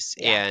ways,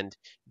 Yeah. and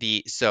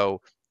the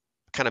so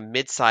kind of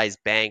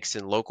mid-sized banks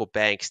and local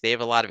banks, they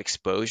have a lot of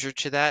exposure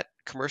to that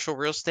commercial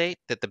real estate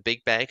that the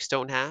big banks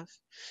don't have.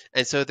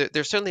 And so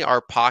there certainly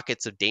are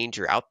pockets of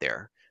danger out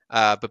there.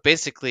 But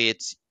basically,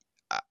 it's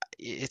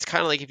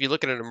kind of like if you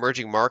look at an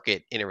emerging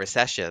market in a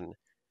recession,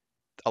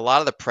 a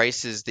lot of the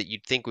prices that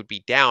you'd think would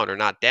be down are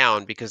not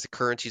down because the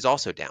currency is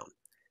also down.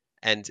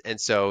 And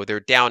so they're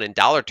down in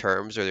dollar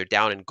terms or they're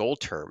down in gold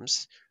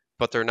terms,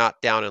 but they're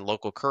not down in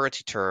local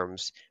currency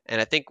terms. And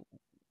I think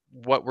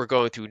what we're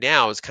going through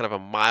now is kind of a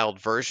mild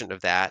version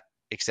of that,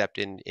 except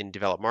in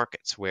developed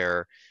markets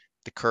where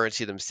the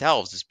currency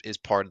themselves is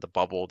part of the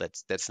bubble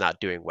that's not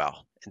doing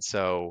well. And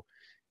so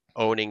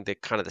owning the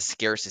kind of the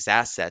scarcest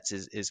assets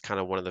is kind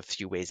of one of the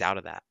few ways out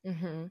of that.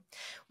 Mhm.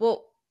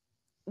 Well,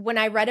 when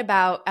I read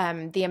about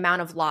the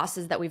amount of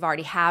losses that we've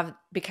already have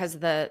because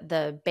of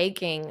the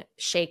banking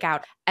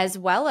shakeout, as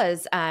well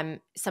as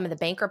some of the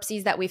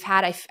bankruptcies that we've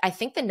had, I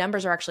think the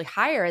numbers are actually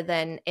higher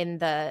than in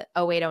the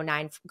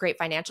 0809 Great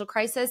Financial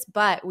Crisis.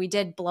 But we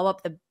did blow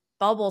up the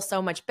bubble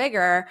so much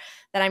bigger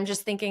that I'm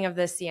just thinking of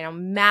this,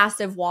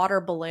 massive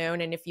water balloon.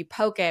 And if you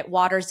poke it,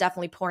 water's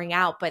definitely pouring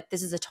out. But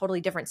this is a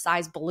totally different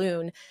size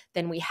balloon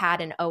than we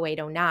had in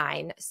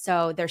 0809.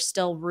 So there's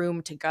still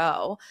room to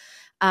go.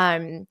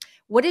 Um,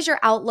 what is your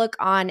outlook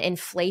on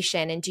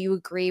inflation? And do you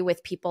agree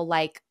with people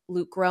like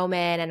Luke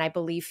Groman and I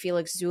believe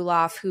Felix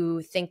Zulauf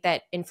who think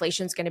that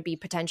inflation is going to be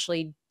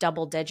potentially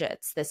double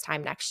digits this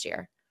time next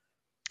year?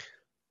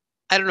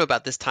 I don't know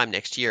about this time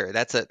next year.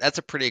 That's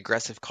a pretty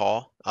aggressive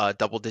call.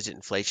 Double digit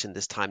inflation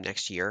this time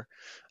next year.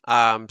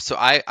 So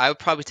I would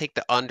probably take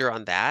the under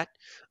on that.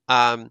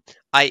 Um,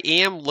 I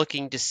am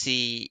looking to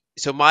see.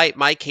 So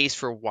my case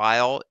for a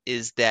while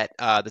is that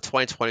the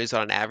 2020s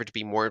on average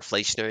be more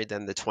inflationary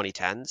than the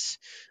 2010s,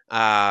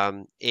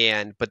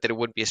 and but that it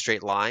wouldn't be a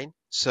straight line.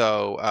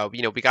 So,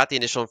 we got the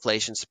initial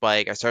inflation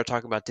spike. I started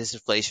talking about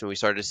disinflation. We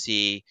started to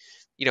see,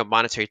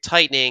 monetary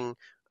tightening,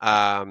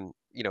 kind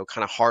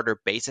of harder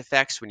base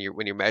effects when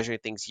you're measuring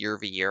things year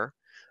over year.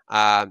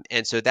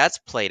 And so that's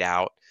played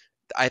out.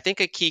 I think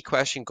a key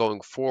question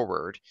going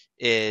forward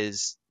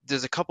is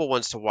there's a couple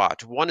ones to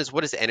watch. One is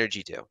what does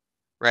energy do,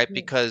 right? Mm.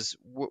 Because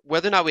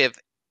whether or not we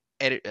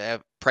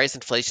have price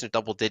inflation of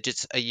double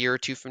digits a year or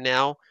two from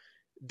now,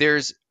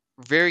 there's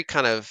very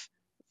kind of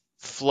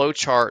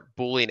flowchart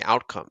Boolean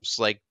outcomes.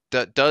 Like,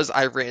 does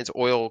Iran's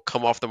oil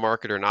come off the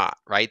market or not?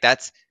 Right?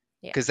 That's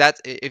Yeah. because that's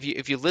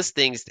if you list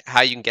things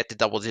how you can get to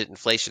double digit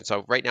inflation.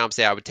 So right now I'm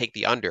saying I would take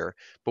the under,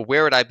 but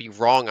where would I be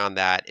wrong on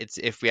that? It's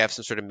if we have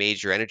some sort of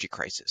major energy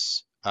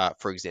crisis,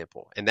 for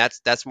example, and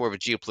that's more of a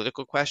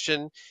geopolitical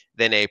question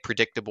than a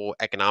predictable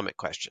economic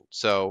question.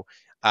 So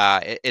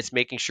it's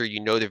making sure you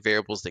know the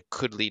variables that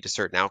could lead to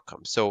certain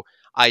outcomes. So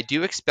I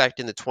do expect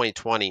in the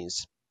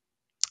 2020s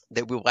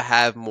that we will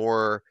have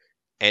more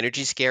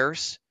energy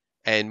scares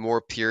and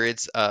more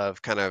periods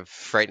of kind of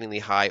frighteningly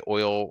high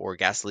oil or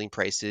gasoline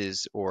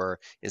prices, or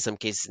in some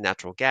cases,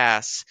 natural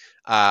gas.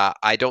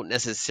 I don't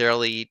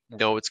necessarily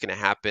know what's going to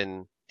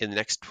happen in the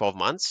next 12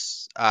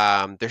 months.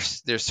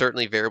 There's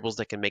certainly variables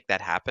that can make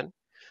that happen.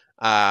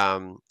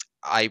 Um,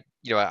 I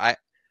you know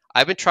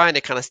I've been trying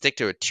to kind of stick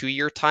to a 2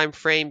 year time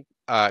frame,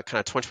 kind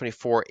of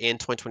 2024 and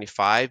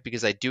 2025,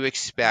 because I do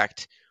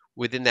expect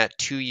within that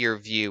 2 year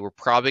view, we're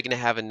probably going to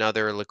have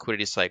another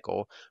liquidity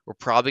cycle. We're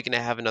probably going to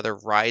have another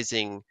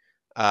rising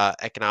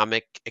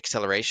economic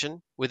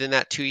acceleration within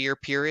that 2 year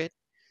period.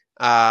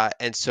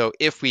 And so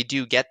if we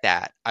do get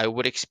that, I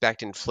would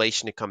expect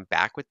inflation to come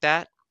back with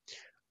that.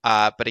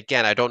 But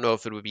again, I don't know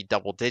if it would be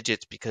double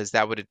digits because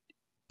that would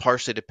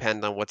partially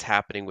depend on what's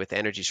happening with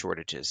energy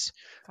shortages.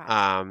 Gotcha.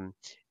 Um,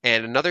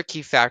 and another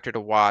key factor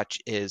to watch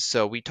is,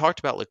 so we talked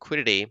about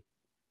liquidity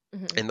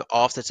Hmm. and the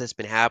offsets that's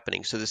been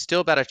happening. So there's still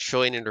about $1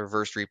 trillion in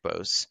reverse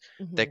repos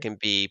that Hmm. can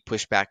be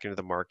pushed back into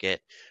the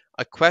market.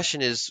 A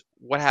question is,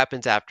 what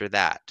happens after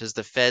that? Does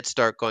the Fed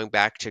start going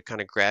back to kind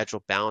of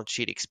gradual balance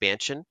sheet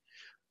expansion?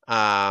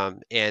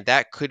 And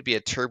that could be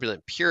a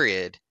turbulent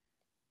period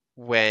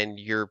when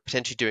you're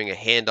potentially doing a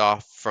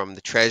handoff from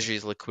the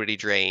Treasury's liquidity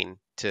drain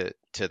to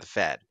the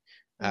Fed,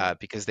 Mm.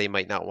 because they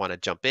might not want to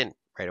jump in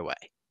right away,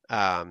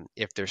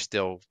 if they're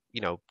still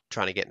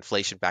trying to get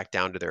inflation back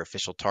down to their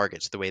official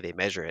targets the way they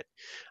measure it.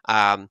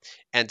 Um,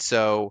 and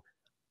so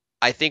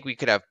I think we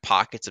could have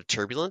pockets of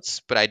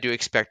turbulence, but I do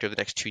expect over the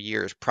next 2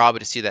 years probably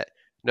to see that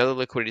another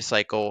liquidity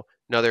cycle,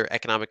 another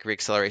economic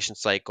reacceleration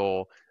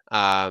cycle,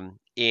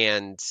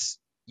 and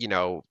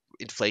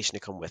inflation to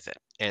come with it.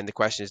 And the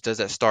question is, does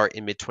that start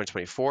in mid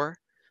 2024?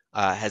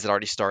 Has it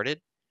already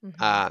started?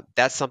 Hmm.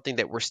 That's something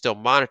that we're still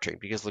monitoring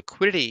because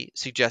liquidity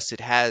suggests it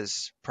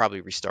has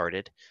probably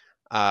restarted,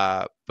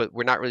 but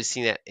we're not really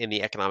seeing that in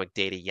the economic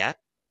data yet.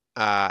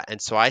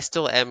 And so I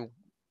still am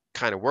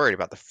kind of worried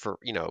about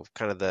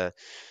kind of the,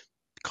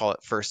 call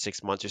it, first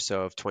 6 months or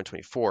so of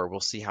 2024.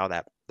 We'll see how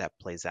that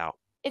plays out.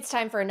 It's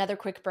time for another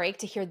quick break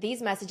to hear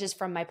these messages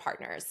from my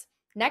partners.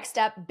 Next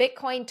up,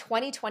 Bitcoin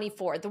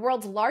 2024, the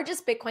world's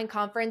largest Bitcoin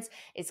conference,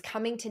 is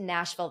coming to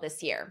Nashville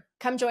this year.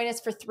 Come join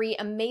us for 3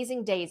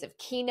 amazing days of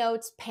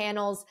keynotes,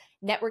 panels,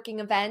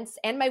 networking events,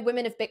 and my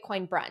Women of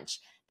Bitcoin brunch.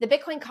 The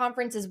Bitcoin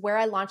conference is where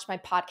I launched my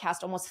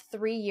podcast almost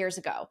 3 years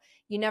ago.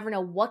 You never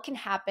know what can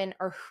happen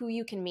or who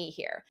you can meet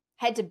here.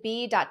 Head to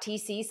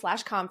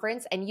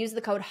b.tc/conference and use the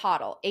code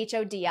HODL,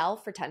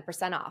 HODL, for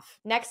 10% off.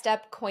 Next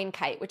up,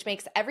 CoinKite, which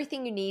makes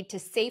everything you need to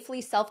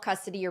safely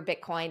self-custody your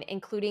Bitcoin,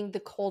 including the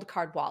Cold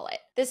Card wallet.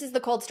 This is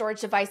the cold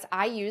storage device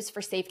I use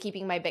for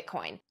safekeeping my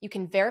Bitcoin. You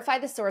can verify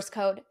the source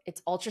code,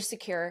 it's ultra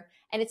secure,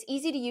 and it's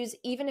easy to use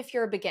even if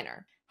you're a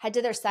beginner. Head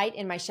to their site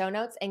in my show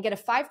notes and get a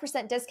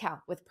 5% discount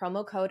with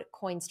promo code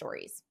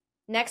CoinStories.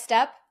 Next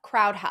up,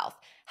 Crowd Health.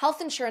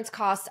 Health insurance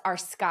costs are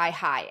sky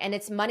high, and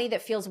it's money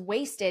that feels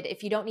wasted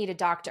if you don't need a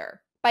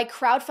doctor. By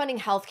crowdfunding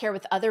healthcare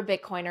with other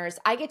Bitcoiners,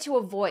 I get to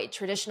avoid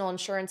traditional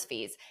insurance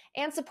fees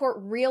and support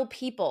real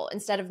people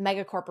instead of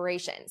mega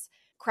corporations.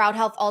 Crowd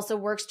Health also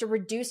works to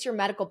reduce your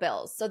medical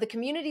bills, so the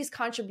community's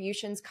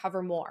contributions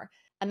cover more.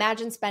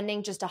 Imagine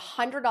spending just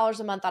 $100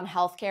 a month on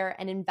healthcare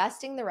and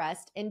investing the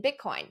rest in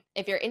Bitcoin.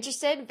 If you're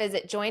interested,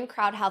 visit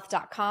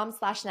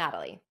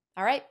joincrowdhealth.com/Natalie.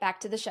 All right, back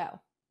to the show.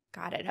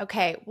 Got it.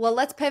 Okay. Well,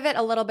 let's pivot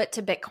a little bit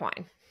to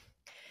Bitcoin.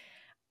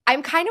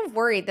 I'm kind of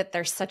worried that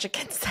there's such a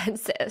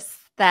consensus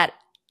that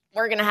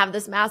we're going to have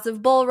this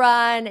massive bull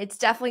run. It's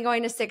definitely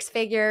going to 6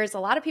 figures. A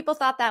lot of people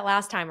thought that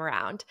last time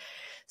around.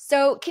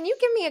 So, can you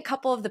give me a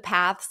couple of the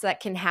paths that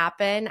can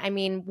happen? I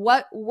mean,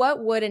 what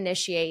would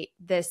initiate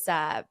this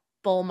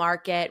bull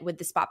market? Would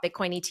the spot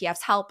Bitcoin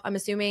ETFs help? I'm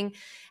assuming.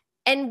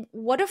 And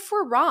what if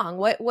we're wrong?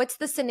 What's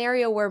the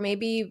scenario where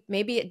maybe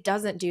it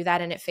doesn't do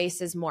that and it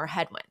faces more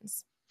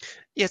headwinds?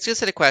 Yeah, it's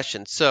just a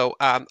question. So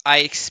I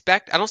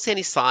don't see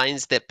any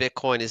signs that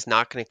Bitcoin is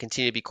not going to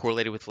continue to be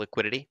correlated with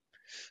liquidity.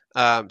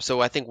 So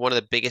I think one of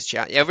the biggest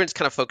challenges, everyone's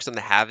kind of focused on the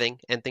halving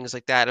and things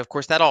like that. And of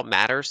course, that all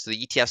matters. So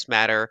the ETFs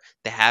matter,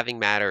 the halving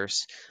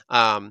matters.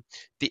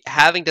 The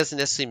halving doesn't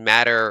necessarily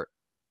matter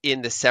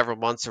in the several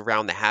months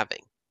around the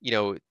halving.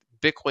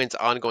 Bitcoin's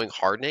ongoing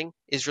hardening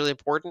is really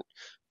important,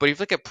 but if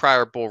you look at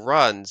prior bull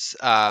runs,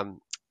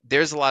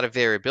 there's a lot of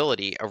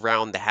variability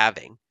around the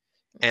halving.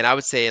 And I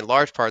would say in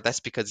large part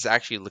that's because it's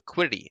actually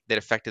liquidity that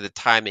affected the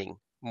timing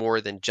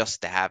more than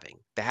just the halving.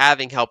 The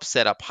halving helps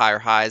set up higher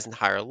highs and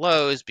higher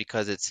lows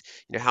because it's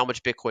how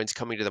much Bitcoin's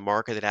coming to the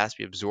market that has to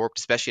be absorbed,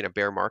 especially in a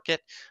bear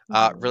market,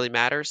 really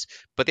matters.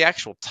 But the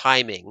actual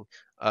timing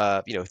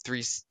of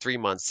 3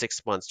 months,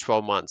 6 months,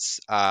 12 months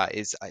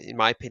is, in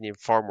my opinion,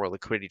 far more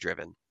liquidity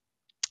driven.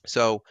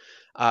 So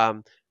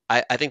I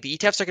think the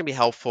ETFs are going to be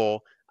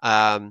helpful.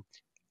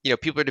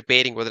 People are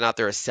debating whether or not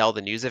they're a sell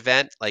the news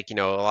event. A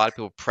lot of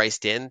people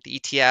priced in the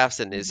ETFs,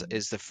 and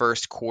is the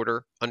first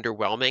quarter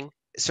underwhelming?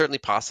 It's certainly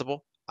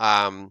possible.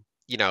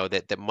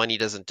 That money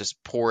doesn't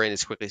just pour in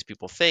as quickly as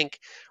people think.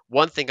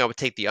 One thing I would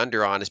take the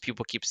under on is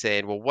people keep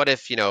saying, well, what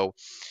if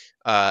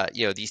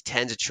these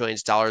tens of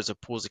trillions of dollars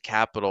of pools of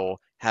capital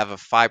have a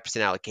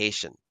 5%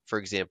 allocation, for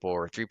example,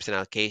 or 3%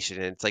 allocation,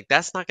 and it's like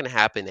that's not going to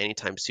happen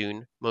anytime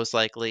soon, most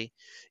likely.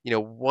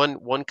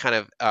 One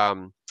kind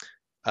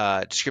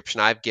of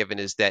description I've given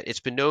is that it's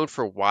been known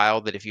for a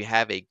while that if you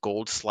have a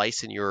gold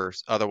slice in your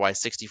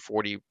otherwise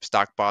 60-40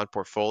 stock bond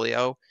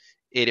portfolio,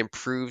 it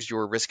improves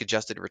your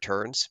risk-adjusted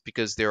returns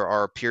because there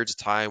are periods of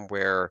time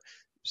where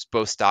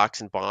both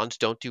stocks and bonds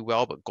don't do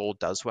well, but gold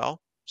does well.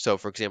 So,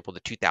 for example,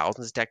 the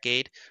 2000s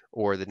decade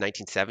or the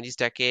 1970s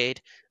decade,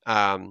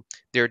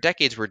 there are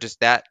decades where just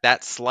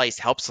that slice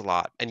helps a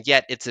lot, and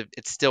yet it's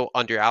still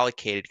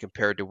underallocated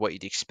compared to what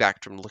you'd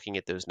expect from looking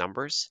at those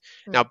numbers.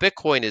 Now,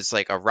 Bitcoin is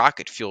like a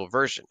rocket fuel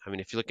version. I mean,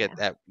 if you look at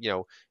that,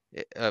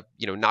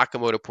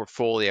 Nakamoto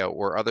portfolio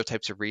or other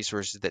types of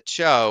resources that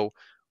show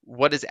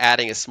what is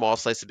adding a small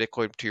slice of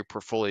Bitcoin to your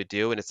portfolio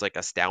do, and it's like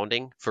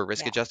astounding for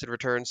risk-adjusted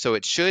returns. So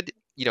it should,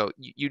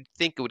 you'd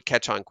think it would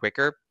catch on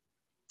quicker.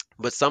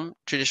 But some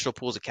traditional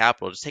pools of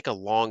capital just take a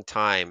long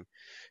time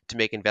to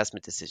make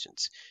investment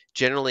decisions.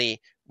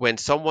 Generally, when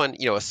someone,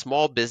 a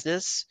small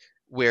business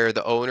where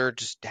the owner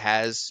just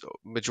has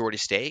majority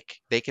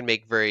stake, they can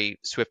make very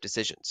swift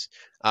decisions.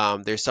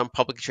 There's some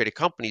publicly traded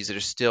companies that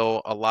are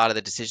still, a lot of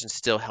the decisions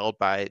still held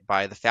by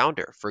the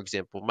founder. For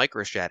example,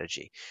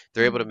 MicroStrategy.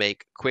 They're able to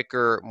make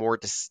quicker, more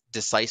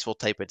decisive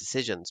type of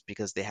decisions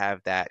because they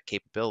have that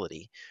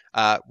capability.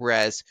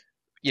 Whereas,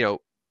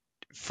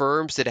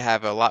 firms that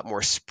have a lot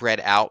more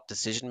spread out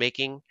decision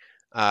making,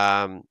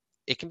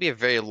 it can be a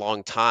very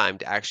long time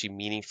to actually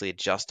meaningfully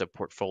adjust a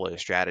portfolio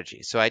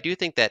strategy. So I do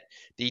think that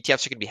the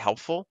ETFs are going to be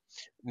helpful,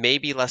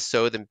 maybe less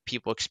so than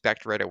people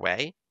expect right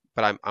away,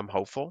 but I'm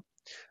hopeful.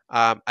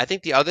 I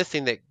think the other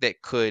thing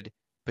that could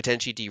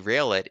potentially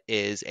derail it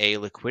is a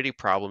liquidity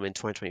problem in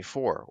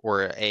 2024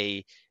 or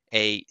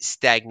a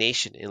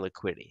stagnation in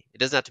liquidity. It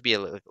doesn't have to be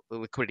a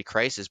liquidity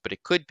crisis, but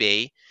it could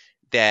be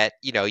that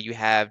you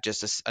have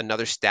just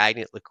another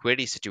stagnant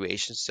liquidity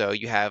situation. So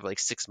you have like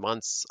 6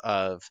 months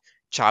of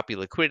choppy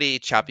liquidity,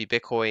 choppy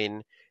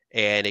Bitcoin,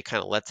 and it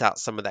kind of lets out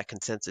some of that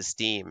consensus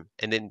steam,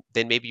 and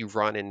then maybe you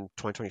run in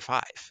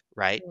 2025,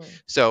 right?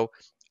 So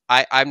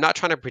I'm not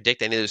trying to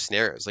predict any of those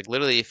scenarios. Like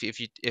literally,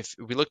 if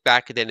we look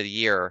back at the end of the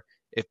year,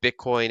 if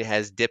Bitcoin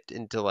has dipped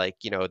into like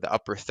the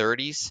upper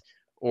 30s,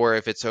 or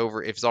if it's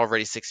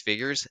already six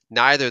figures,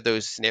 neither of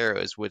those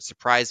scenarios would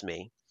surprise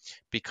me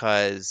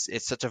because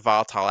it's such a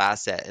volatile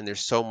asset and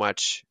there's so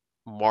much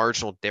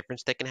marginal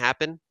difference that can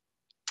happen.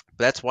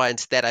 But that's why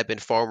instead I've been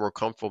far more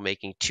comfortable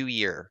making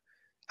 2-year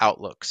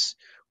outlooks,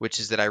 which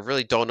is that I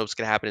really don't know what's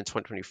going to happen in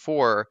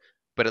 2024,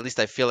 but at least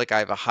I feel like I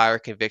have a higher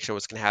conviction of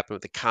what's going to happen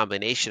with the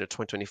combination of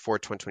 2024,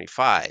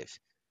 2025.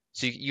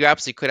 So you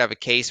absolutely could have a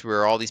case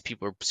where all these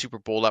people are super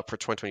bulled up for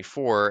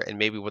 2024, and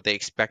maybe what they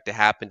expect to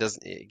happen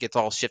it gets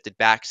all shifted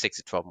back 6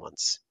 to 12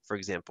 months, for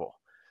example.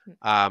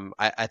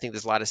 I think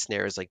there's a lot of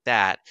scenarios like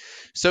that.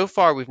 So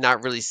far, we've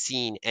not really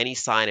seen any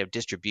sign of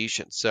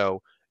distribution.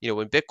 So,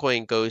 when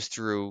Bitcoin goes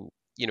through,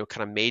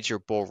 kind of major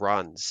bull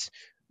runs,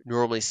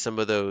 normally some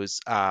of those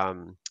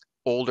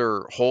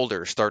older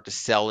holders start to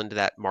sell into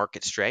that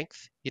market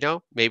strength.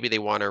 Maybe they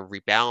want to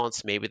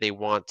rebalance, maybe they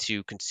want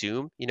to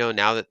consume,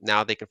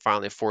 now they can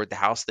finally afford the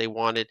house they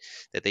wanted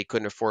that they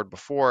couldn't afford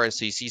before. And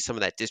so you see some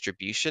of that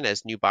distribution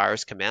as new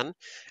buyers come in.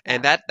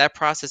 And that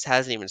process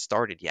hasn't even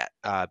started yet,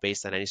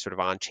 based on any sort of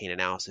on-chain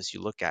analysis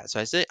you look at. So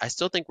I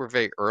still think we're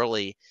very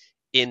early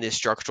in this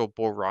structural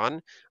bull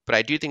run, but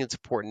I do think it's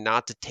important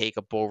not to take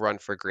a bull run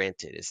for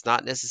granted. It's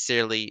not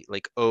necessarily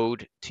like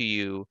owed to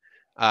you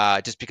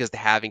just because the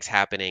halving's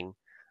happening,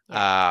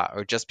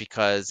 or just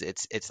because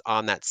it's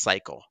on that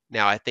cycle.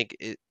 Now, I think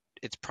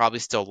it's probably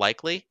still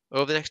likely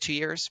over the next 2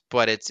 years,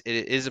 but it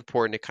is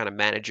important to kind of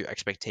manage your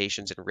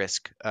expectations and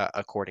risk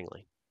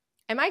accordingly.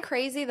 Am I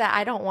crazy that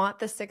I don't want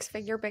the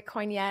 6-figure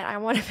Bitcoin yet? I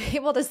want to be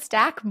able to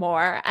stack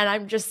more,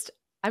 and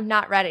I'm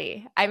not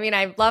ready. I mean,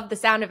 I love the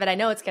sound of it. I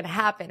know it's going to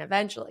happen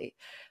eventually,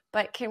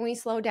 but can we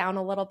slow down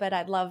a little bit?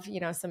 I'd love,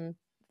 some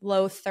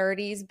low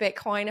 30s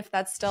Bitcoin if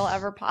that's still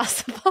ever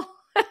possible.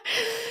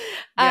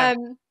 Yeah.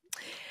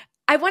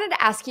 I wanted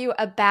to ask you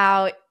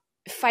about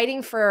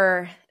fighting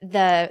for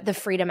the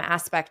freedom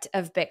aspect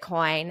of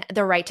Bitcoin,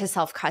 the right to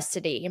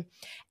self-custody.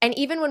 And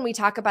even when we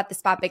talk about the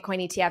spot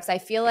Bitcoin ETFs, I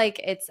feel like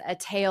it's a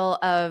tale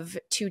of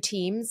two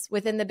teams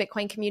within the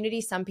Bitcoin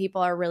community. Some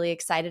people are really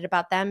excited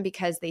about them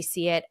because they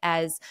see it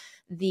as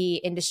the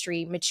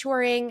industry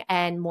maturing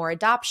and more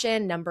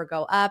adoption, number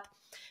go up.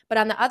 But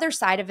on the other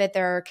side of it,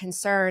 there are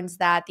concerns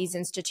that these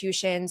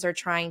institutions are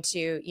trying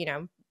to,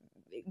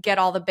 get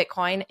all the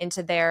Bitcoin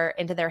into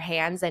their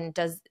hands, and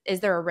is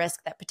there a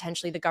risk that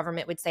potentially the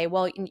government would say,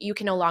 well, you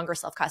can no longer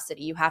self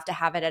custody, you have to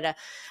have it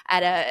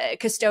at a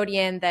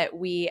custodian that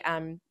we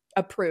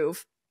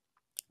approve?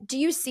 Do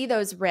you see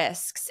those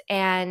risks,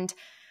 and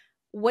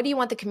what do you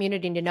want the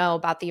community to know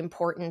about the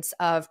importance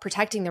of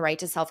protecting the right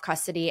to self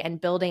custody and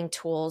building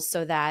tools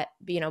so that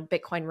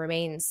Bitcoin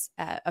remains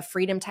a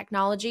freedom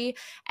technology,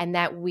 and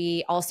that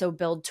we also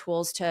build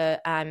tools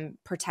to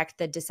protect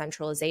the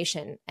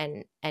decentralization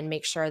and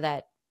make sure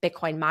that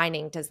Bitcoin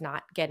mining does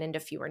not get into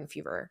fewer and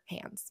fewer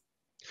hands?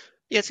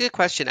 Yeah, it's a good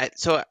question.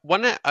 So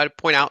one, I'd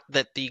point out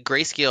that the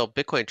Grayscale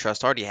Bitcoin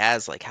Trust already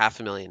has like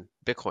 500,000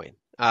 Bitcoin.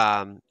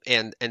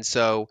 And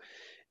so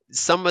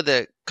some of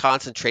the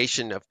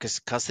concentration of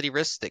custody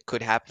risks that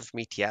could happen from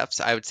ETFs,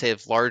 I would say,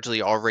 have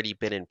largely already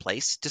been in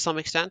place to some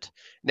extent.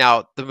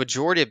 Now, the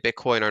majority of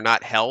Bitcoin are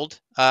not held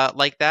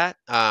like that.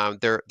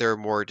 They're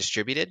more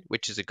distributed,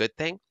 which is a good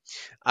thing.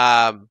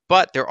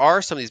 But there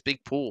are some of these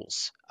big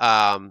pools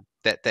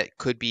that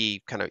could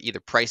be kind of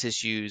either price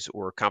issues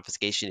or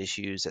confiscation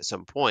issues at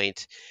some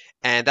point,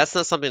 and that's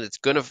not something that's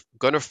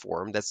gonna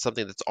form. That's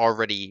something that's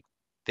already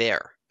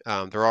there.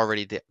 They're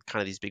already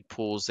kind of these big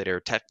pools that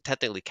are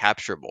technically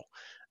capturable.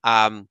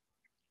 Um,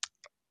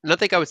 Another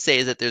thing I would say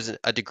is that there's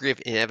a degree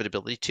of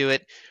inevitability to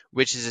it,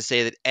 which is to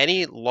say that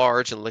any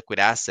large and liquid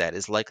asset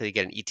is likely to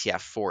get an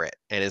ETF for it,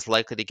 and is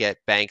likely to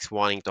get banks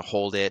wanting to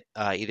hold it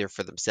either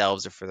for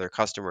themselves or for their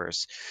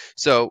customers.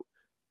 So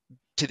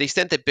to the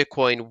extent that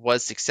Bitcoin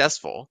was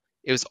successful,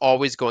 it was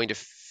always going to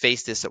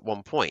face this at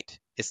one point.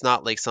 It's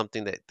not like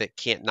something that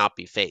can't not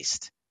be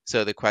faced.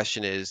 So the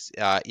question is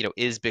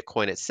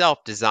Bitcoin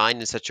itself designed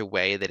in such a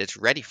way that it's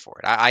ready for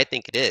it? I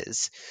think it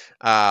is,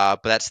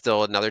 but that's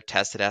still another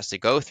test it has to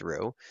go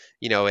through.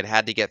 It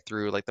had to get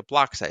through like the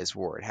block size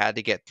war. It had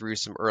to get through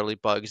some early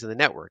bugs in the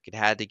network. It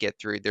had to get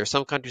through. There are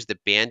some countries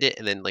that banned it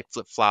and then like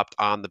flip flopped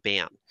on the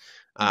ban.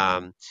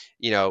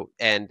 Mm-hmm.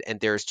 And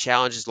there's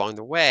challenges along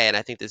the way, and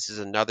I think this is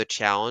another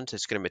challenge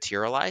that's going to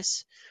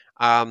materialize.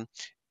 Um,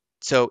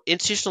 so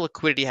institutional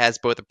liquidity has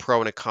both a pro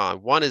and a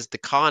con. The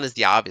con is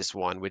the obvious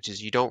one, which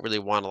is you don't really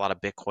want a lot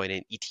of Bitcoin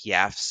in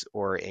ETFs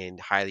or in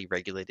highly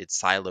regulated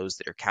silos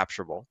that are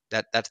capturable.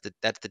 That's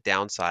the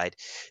downside.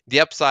 The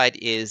upside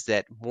is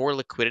that more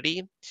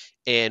liquidity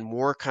and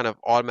more kind of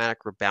automatic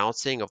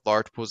rebalancing of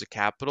large pools of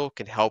capital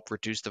can help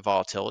reduce the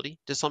volatility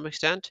to some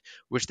extent,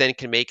 which then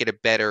can make it a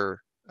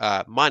better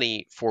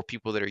money for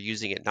people that are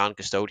using it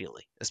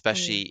non-custodially,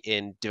 especially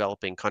in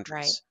developing Right.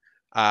 countries.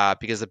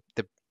 Because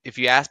if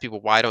you ask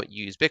people why don't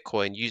you use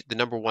Bitcoin, the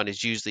number one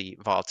is usually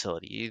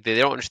volatility. They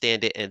don't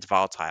understand it and it's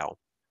volatile.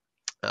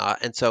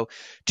 And so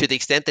to the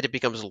extent that it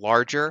becomes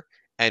larger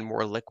and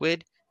more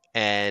liquid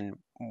and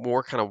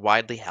more kind of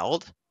widely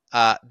held,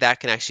 that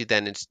can actually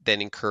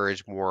then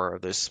encourage more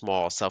of those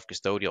small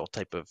self-custodial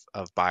type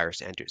of buyers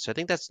to enter. So I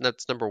think that's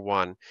number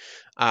one.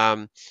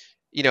 Um,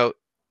 you know,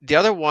 the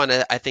other one,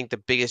 I think the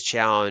biggest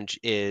challenge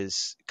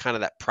is kind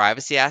of that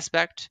privacy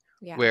aspect,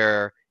 Yeah.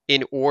 where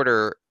in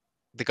order,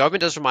 the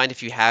government doesn't mind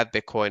if you have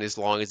Bitcoin as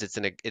long as it's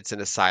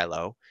in a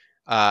silo.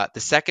 The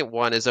second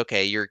one is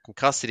okay, you can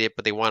custody it,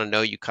 but they want to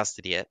know you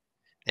custody it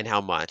and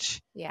how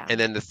much. Yeah. And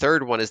then the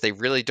third one is they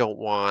really don't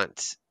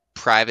want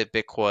private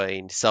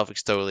Bitcoin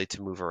self-custodially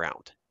to move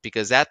around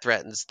because that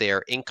threatens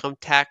their income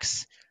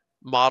tax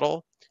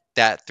model,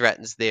 that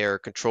threatens their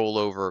control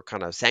over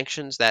kind of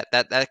sanctions, that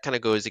kind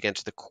of goes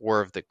against the core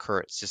of the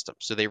current system.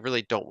 So they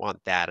really don't want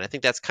that. And I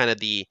think that's kind of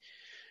the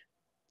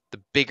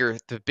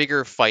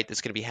bigger fight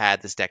that's going to be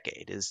had this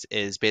decade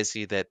is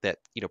basically that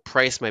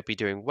price might be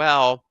doing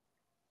well,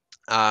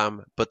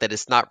 but that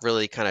it's not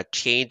really kind of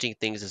changing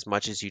things as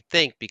much as you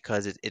think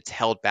because it's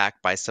held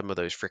back by some of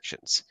those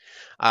frictions.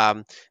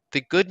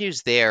 The good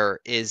news there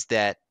is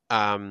that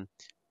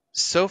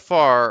so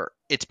far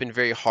it's been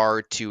very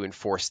hard to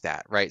enforce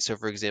that, right? So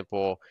for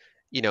example,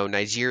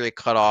 Nigeria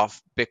cut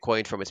off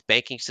Bitcoin from its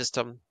banking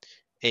system,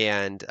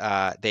 and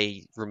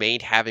they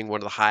remained having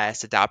one of the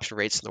highest adoption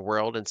rates in the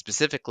world, and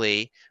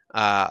specifically,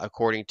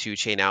 according to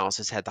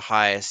Chainalysis, had the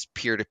highest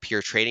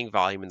peer-to-peer trading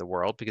volume in the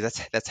world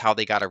because that's how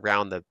they got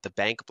around the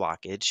bank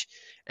blockage.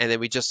 And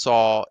then we just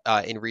saw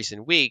in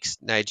recent weeks,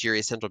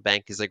 Nigeria's central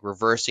bank is like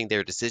reversing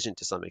their decision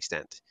to some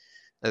extent.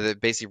 They're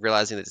basically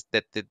realizing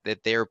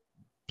that their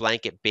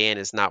blanket ban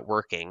is not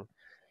working,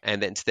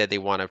 and that instead they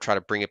want to try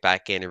to bring it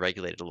back in and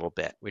regulate it a little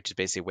bit, which is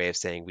basically a way of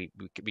saying we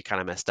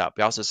kind of messed up.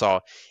 We also saw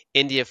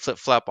India flip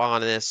flop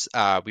on this.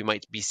 We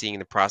might be seeing in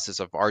the process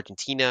of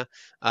Argentina,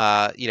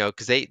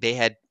 because they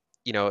had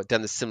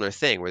done the similar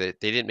thing where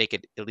they didn't make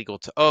it illegal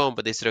to own,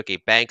 but they said, okay,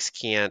 banks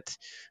can't,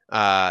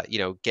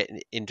 get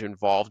into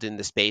involved in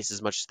the space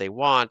as much as they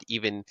want.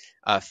 Even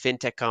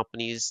fintech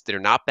companies that are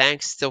not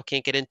banks still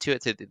can't get into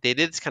it. So they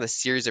did this kind of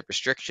series of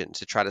restrictions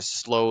to try to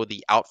slow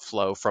the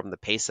outflow from the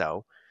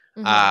peso.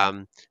 Hmm.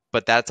 Um,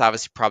 but that's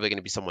obviously probably going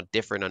to be somewhat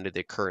different under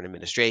the current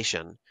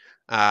administration.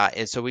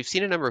 And so we've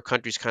seen a number of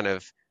countries kind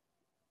of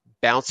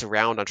bounce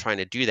around on trying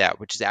to do that,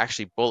 which is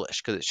actually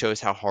bullish because it shows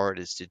how hard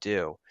it is to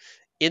do.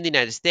 In the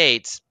United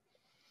States,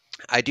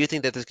 I do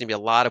think that there's going to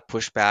be a lot of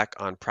pushback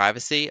on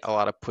privacy, a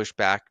lot of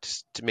pushback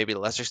to maybe a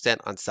lesser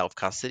extent on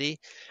self-custody,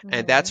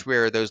 and Hmm. that's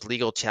where those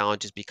legal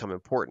challenges become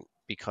important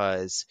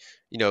because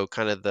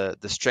kind of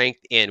the strength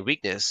and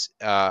weakness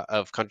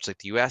of countries like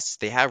the U.S.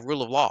 They have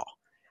rule of law,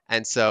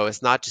 and so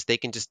it's not just they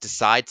can just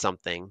decide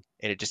something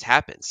and it just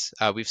happens.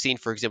 We've seen,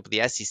 for example,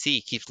 the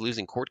SEC keeps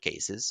losing court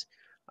cases,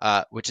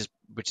 which is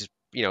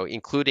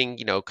including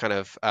kind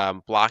of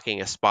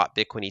blocking a spot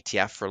Bitcoin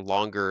ETF for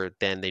longer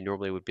than they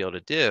normally would be able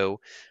to do.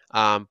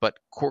 But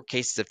court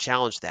cases have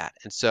challenged that.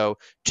 And so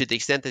to the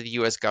extent that the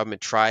US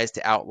government tries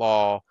to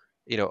outlaw,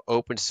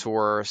 open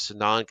source,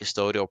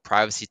 non-custodial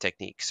privacy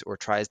techniques or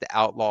tries to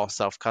outlaw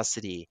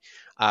self-custody,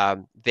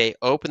 they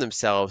open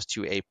themselves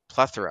to a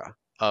plethora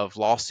of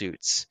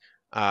lawsuits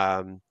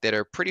that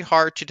are pretty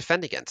hard to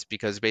defend against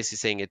because basically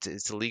saying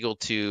it's illegal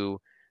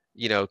to,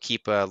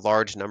 keep a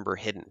large number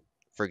hidden,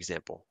 for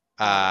example.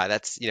 Right.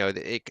 That's,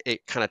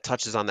 it kind of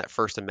touches on that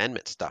First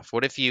Amendment stuff.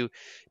 What if you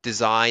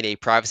design a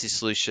privacy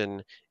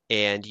solution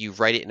and you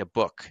write it in a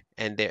book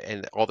and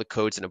all the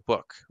codes in a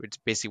book, which is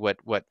basically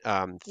what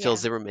Phil Yeah.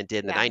 Zimmerman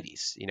did in the Yeah.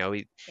 90s.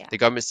 Yeah. The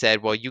government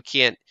said, well, you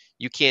can't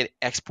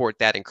export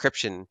that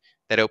encryption,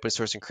 that open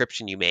source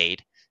encryption you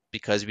made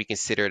because we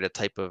consider it a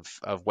type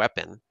of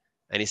weapon.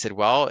 And he said,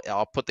 well,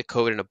 I'll put the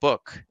code in a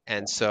book.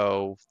 And Yeah.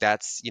 so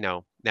that's,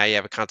 now you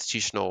have a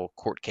constitutional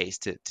court case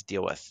to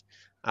deal with.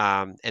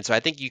 And so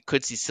I think you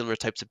could see similar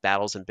types of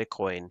battles in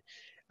Bitcoin.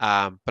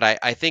 But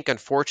I think,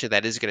 unfortunately,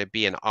 that is going to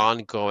be an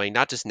ongoing,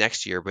 not just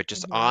next year, but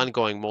just Hmm.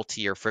 ongoing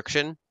multi-year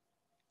friction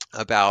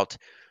about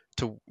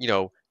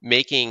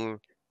making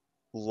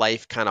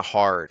life kind of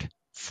hard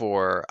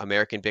for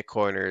American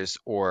Bitcoiners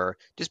or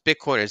just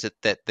Bitcoiners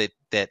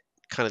that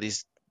kind of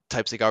these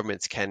types of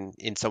governments can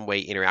in some way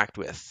interact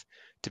with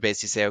to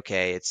basically say,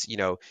 okay, it's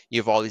you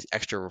have all these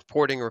extra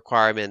reporting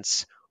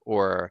requirements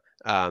or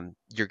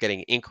you're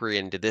getting inquiry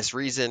into this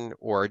reason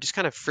or just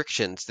kind of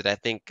frictions that I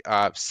think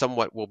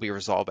somewhat will be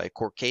resolved by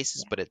court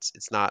cases, but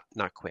it's not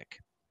quick.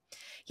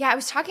 Yeah, I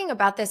was talking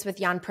about this with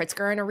Jan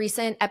Pritzker in a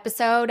recent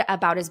episode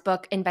about his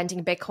book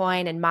Inventing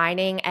Bitcoin and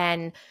Mining,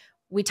 and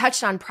we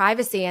touched on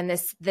privacy and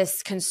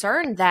this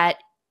concern that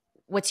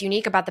what's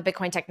unique about the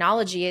Bitcoin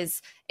technology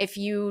is if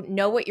you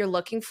know what you're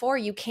looking for,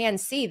 you can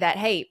see that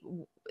hey,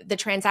 the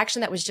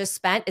transaction that was just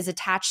spent is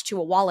attached to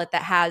a wallet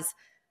that has,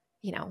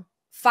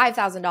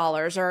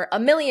 $5,000 or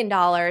 $1 million,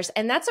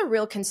 and that's a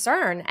real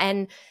concern.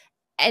 And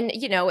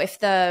if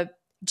the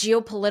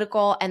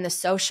geopolitical and the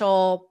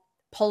social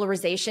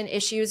polarization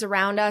issues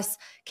around us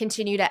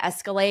continue to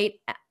escalate,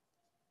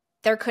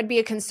 there could be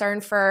a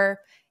concern for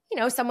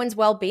someone's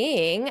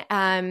well-being,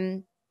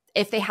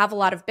 if they have a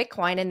lot of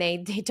Bitcoin and they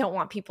don't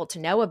want people to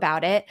know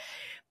about it.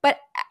 But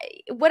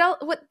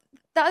what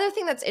the other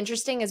thing that's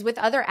interesting is with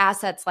other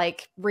assets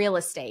like real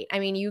estate. I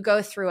mean, you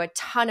go through a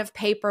ton of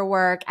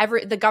paperwork.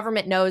 The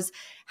government knows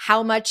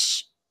how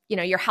much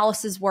your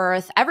house is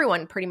worth.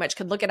 Everyone pretty much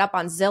could look it up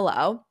on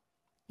Zillow.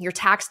 You're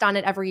taxed on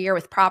it every year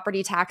with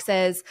property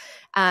taxes,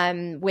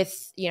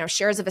 with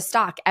shares of a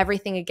stock.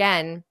 Everything,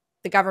 again,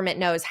 the government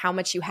knows how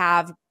much you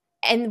have.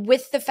 And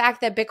with the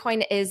fact that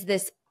Bitcoin is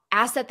this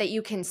asset that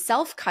you can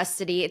self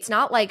custody, it's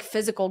not like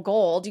physical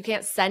gold. You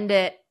can't send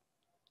it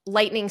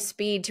lightning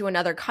speed to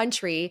another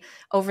country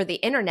over the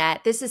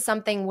internet. This is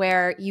something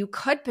where you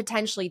could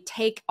potentially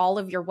take all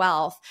of your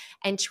wealth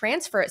and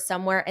transfer it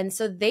somewhere. And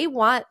so they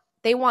want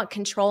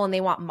control and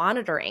they want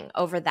monitoring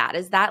over that.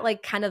 Is that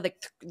like kind of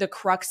the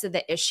crux of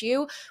the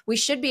issue? We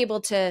should be able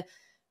to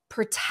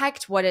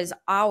protect what is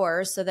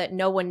ours so that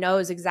no one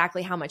knows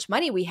exactly how much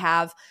money we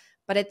have.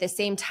 But at the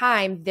same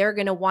time, they're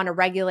going to want to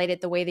regulate it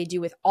the way they do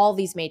with all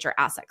these major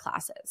asset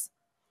classes.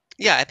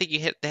 Yeah, I think you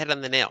hit the head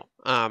on the nail.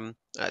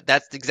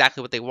 That's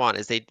exactly what they want.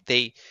 Is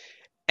they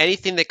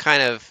anything that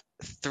kind of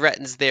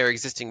threatens their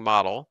existing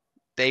model,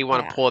 they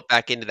want to Yeah. pull it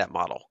back into that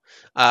model.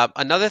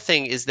 Another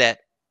thing is that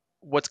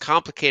what's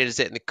complicated is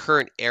that in the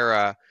current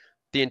era,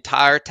 the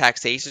entire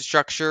taxation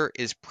structure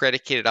is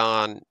predicated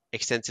on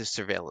extensive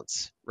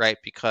surveillance, right?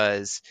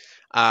 Because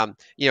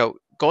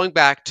going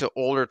back to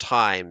older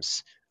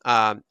times,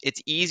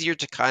 it's easier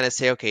to kind of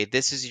say, okay,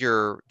 this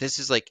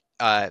is like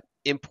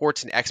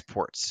imports and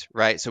exports,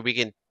 right? So we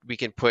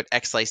can put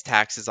excise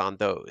taxes on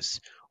those,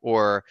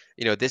 or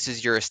this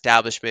is your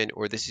establishment,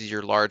 or this is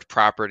your large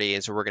property,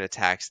 and so we're going to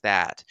tax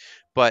that.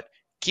 But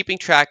keeping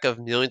track of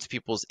millions of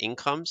people's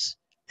incomes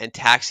and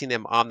taxing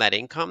them on that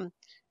income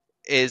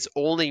is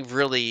only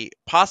really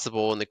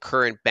possible in the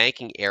current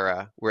banking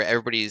era where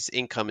everybody's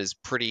income is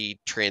pretty Yeah.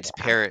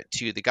 transparent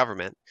to the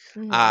government.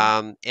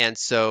 Hmm. And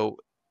so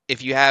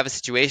if you have a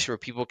situation where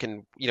people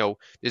can,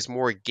 there's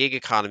more gig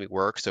economy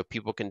work, so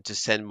people can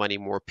just send money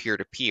more peer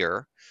to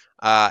peer.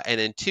 And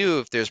then two,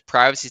 if there's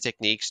privacy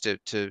techniques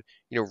to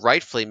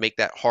rightfully make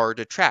that hard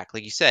to track.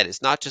 Like you said,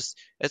 it's not just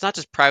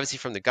privacy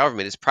from the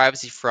government, it's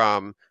privacy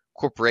from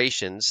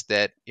corporations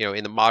that,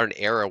 in the modern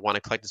era want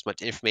to collect as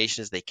much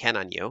information as they can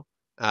on you.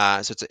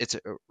 So it's a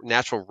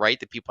natural right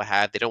that people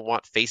have. They don't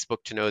want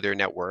Facebook to know their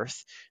net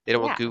worth. They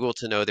don't want Yeah. Google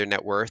to know their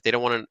net worth. They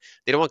don't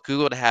want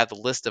Google to have the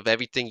list of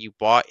everything you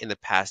bought in the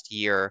past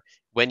year,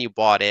 when you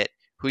bought it,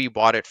 who you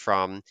bought it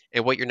from,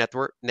 and what your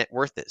net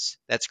worth is.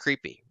 That's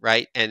creepy,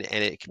 right? And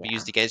it can be Yeah.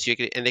 used against you,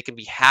 and it can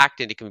be hacked,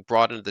 and it can be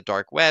brought into the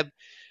dark web,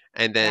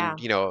 and then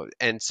Yeah.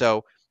 and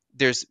so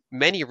there's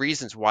many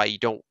reasons why you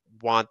don't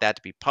want that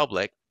to be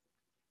public.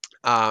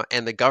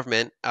 And the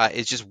government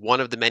is just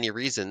one of the many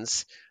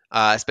reasons,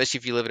 especially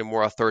if you live in a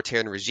more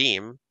authoritarian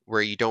regime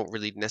where you don't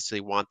really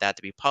necessarily want that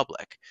to be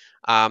public.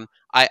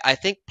 I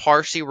think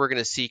partially we're going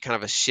to see kind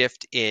of a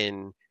shift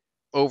in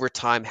over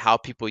time how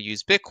people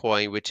use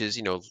Bitcoin, which is,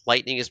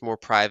 Lightning is more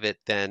private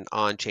than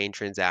on-chain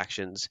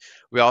transactions.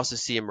 We also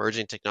see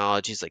emerging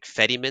technologies like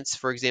Fedi mints,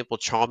 for example,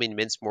 chalming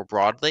mints more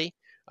broadly.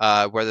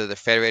 Whether they're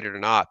federated or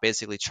not,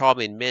 basically,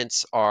 chalming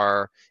mints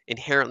are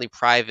inherently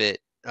private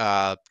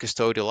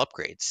custodial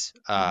upgrades.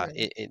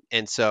 Hmm.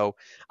 And so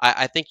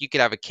I think you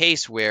could have a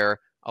case where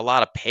a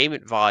lot of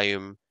payment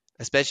volume,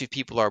 especially if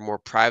people are more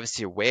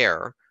privacy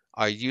aware,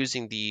 are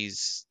using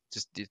these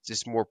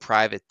just more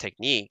private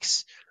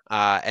techniques,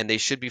 and they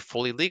should be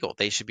fully legal.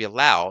 They should be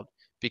allowed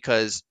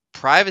because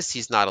privacy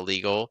is not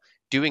illegal.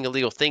 Doing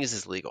illegal things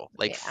is legal.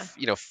 Like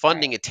Yeah.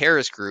 funding Right. a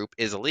terrorist group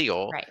is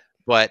illegal, Right.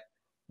 but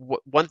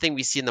one thing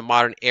we see in the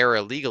modern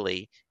era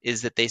legally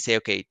is that they say,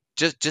 okay,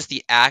 just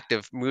the act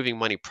of moving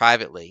money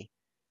privately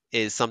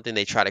is something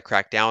they try to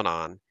crack down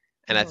on.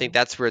 And I think Hmm.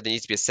 that's where there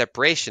needs to be a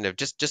separation of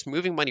just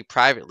moving money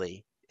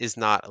privately is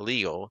not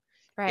illegal.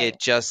 Right.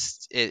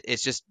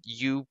 It's just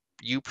you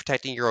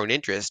protecting your own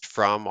interest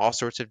from all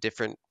sorts of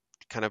different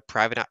kind of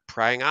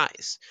prying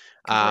eyes.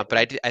 But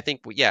Completely. I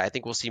think, yeah, I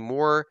think we'll see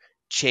more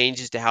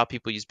changes to how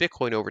people use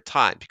Bitcoin over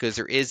time because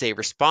there is a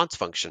response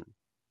function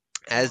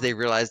as Yeah. they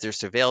realize they're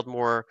surveilled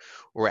more,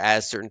 or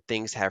as certain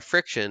things have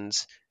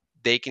frictions,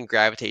 they can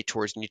gravitate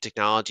towards new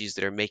technologies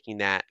that are making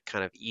that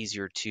kind of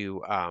easier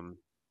to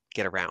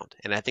get around.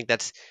 And I think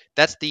that's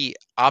the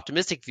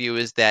optimistic view,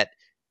 is that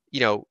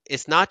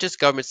it's not just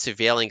government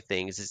surveilling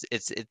things.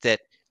 It's that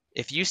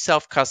if you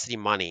self custody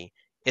money,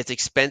 it's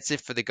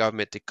expensive for the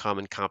government to come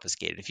and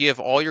confiscate it. If you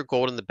have all your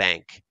gold in the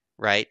bank,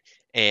 right?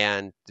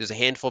 And there's a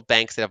handful of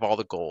banks that have all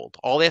the gold.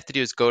 All they have to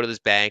do is go to those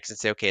banks and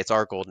say, okay, it's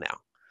our gold now.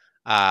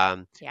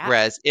 Yeah.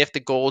 Whereas if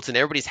the gold's in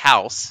everybody's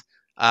house,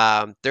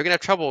 they're gonna have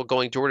trouble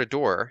going door to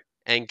door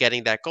and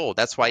getting that gold.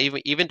 That's why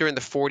Right. even during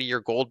the 40-year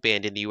gold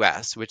ban in the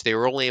U.S., which they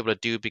were only able to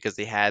do because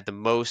they had the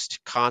most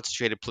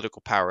concentrated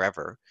political power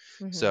ever,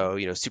 Hmm. so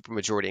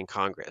supermajority in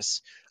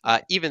Congress.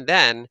 Right. Even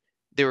then,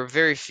 there were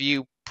very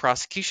few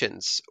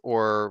prosecutions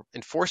or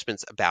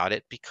enforcements about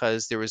it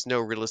because there was no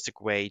realistic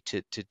way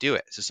to do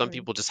it. So some Mm.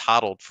 people just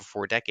hodled for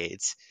 4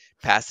 decades,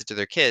 passed it to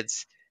their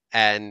kids,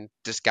 and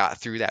just got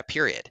through that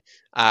period.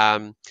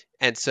 Um,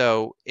 and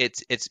so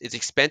it's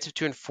expensive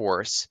to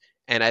enforce.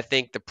 And I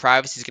think the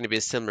privacy is going to be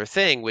a similar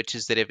thing, which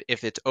is that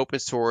if it's open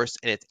source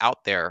and it's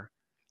out there,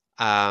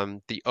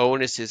 the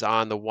onus is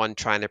on the one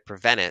trying to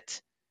prevent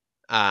it.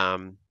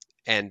 Um,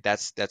 and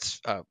that's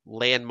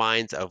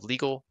landmines of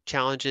legal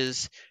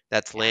challenges.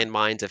 That's Yeah.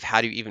 landmines of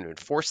how do you even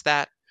enforce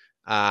that.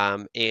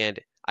 And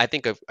I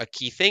think a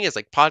key thing is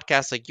like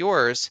podcasts like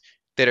yours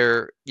that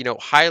are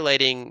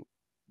highlighting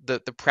the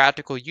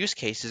practical use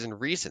cases and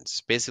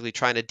reasons, basically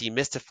trying to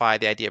demystify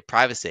the idea of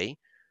privacy,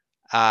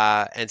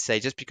 and say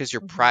just because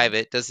you're Hmm.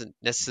 private doesn't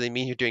necessarily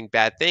mean you're doing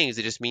bad things.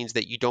 It just means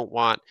that you don't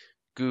want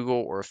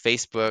Google or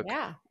Facebook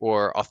Yeah.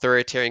 or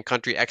authoritarian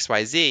country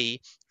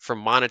XYZ from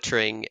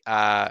monitoring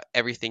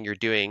everything you're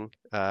doing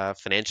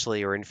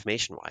financially or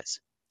information wise.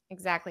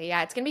 Exactly.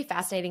 Yeah. It's going to be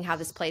fascinating how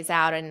this plays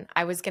out. And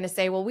I was going to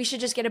say, well, we should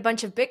just get a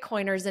bunch of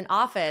Bitcoiners in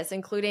office,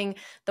 including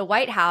the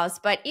White House.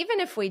 But even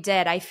if we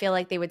did, I feel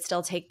like they would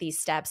still take these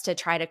steps to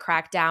try to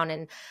crack down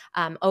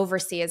and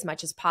oversee as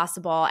much as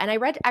possible. And I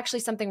read actually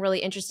something really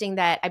interesting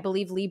that I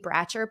believe Lee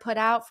Bachelor put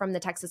out from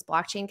the Texas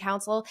Blockchain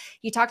Council.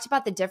 He talked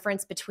about the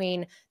difference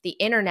between the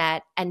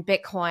internet and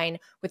Bitcoin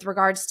with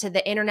regards to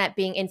the internet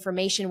being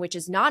information, which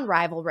is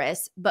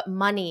non-rivalrous, but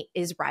money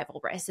is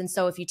rivalrous. And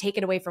so if you take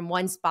it away from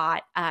one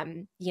spot,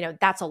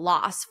 that's a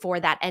loss for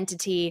that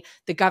entity,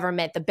 the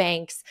government, the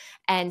banks.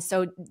 And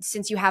so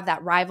since you have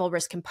that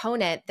rivalrous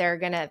component, they're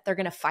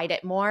gonna fight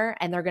it more,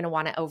 and they're gonna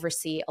want to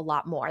oversee a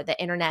lot more. The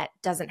internet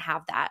doesn't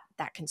have that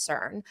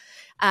concern.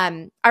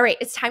 All right,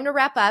 it's time to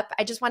wrap up.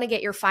 I just want to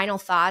get your final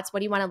thoughts. What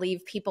do you want to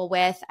leave people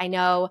with? I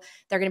know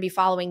they're going to be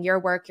following your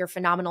work, your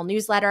phenomenal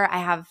newsletter. I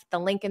have the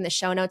link in the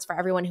show notes for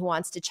everyone who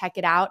wants to check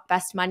it out.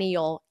 Best money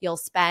you'll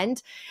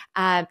spend.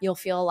 You'll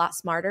feel a lot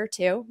smarter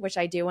too, which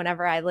I do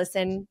whenever I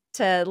listen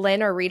to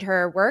Lyn or read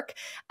her work.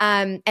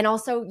 And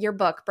also your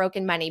book,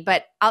 Broken Money.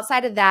 But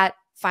outside of that,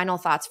 final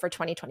thoughts for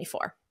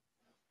 2024.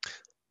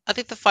 I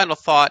think the final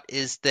thought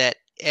is that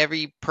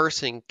every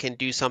person can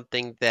do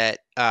something that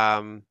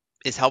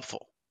is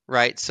helpful,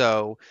 right?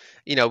 So,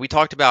 we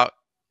talked about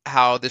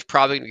how there's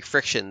probably going to be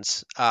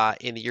frictions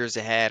in the years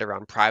ahead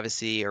around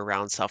privacy,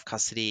 around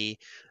self-custody,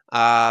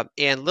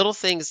 and little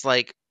things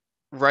like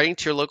writing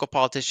to your local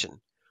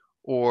politician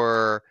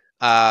or,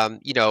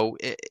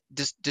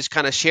 just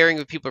kind of sharing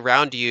with people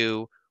around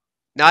you,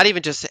 not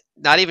even just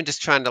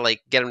trying to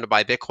like get them to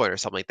buy Bitcoin or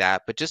something like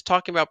that, but just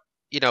talking about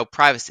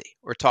privacy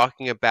or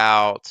talking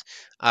about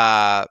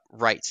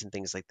rights and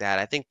things like that.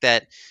 I think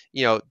that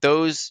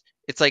those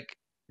it's like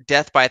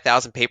death by a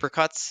thousand paper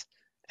cuts,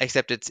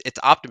 except it's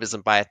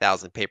optimism by a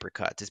thousand paper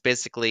cuts. It's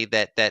basically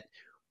that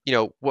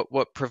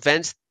what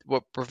prevents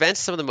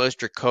some of the most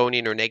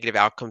draconian or negative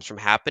outcomes from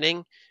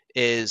happening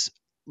is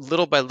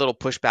little by little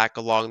pushback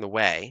along the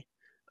way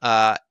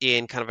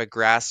in kind of a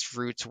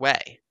grassroots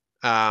way.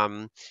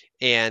 Um,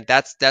 and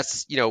that's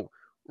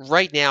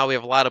right now we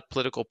have a lot of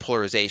political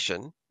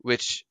polarization,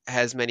 which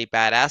has many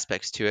bad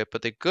aspects to it.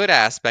 But the good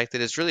aspect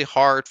that it's really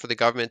hard for the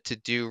government to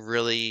do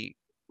really,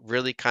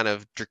 really kind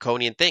of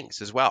draconian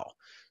things as well.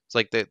 It's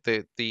like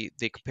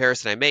the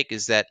comparison I make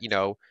is that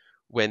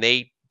when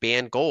they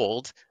banned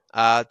gold,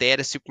 they had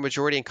a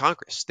supermajority in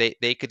Congress.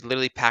 They could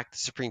literally pack the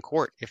Supreme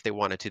Court if they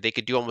wanted to. They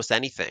could do almost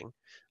anything.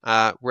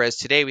 Whereas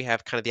today we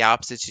have kind of the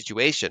opposite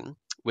situation,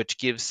 which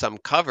gives some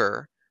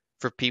cover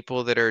for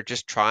people that are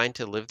just trying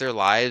to live their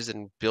lives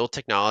and build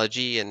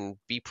technology and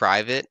be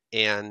private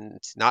and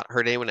not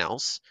hurt anyone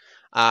else.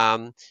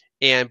 Um,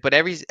 but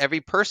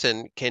every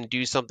person can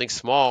do something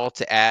small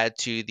to add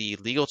to the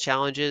legal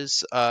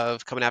challenges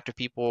of coming after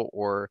people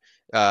or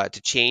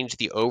to change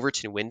the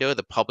Overton window,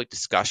 the public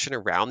discussion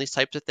around these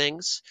types of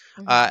things.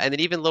 Mhm. And then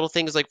even little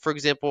things like, for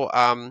example,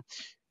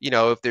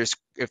 if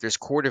there's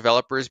core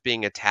developers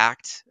being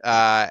attacked,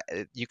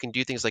 you can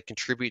do things like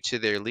contribute to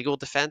their legal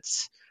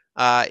defense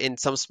in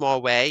some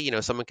small way.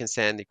 Someone can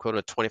send the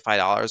equivalent of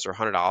 $25 or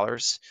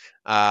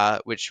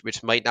 $100,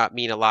 which might not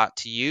mean a lot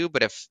to you,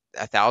 but if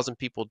 1,000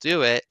 people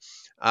do it,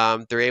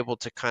 they're able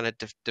to kind of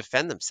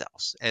defend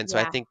themselves. And so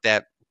I Yeah. think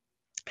that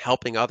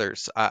helping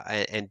others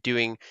and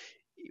doing,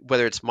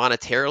 whether it's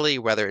monetarily,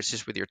 whether it's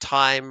just with your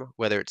time,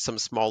 whether it's some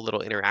small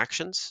little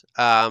interactions,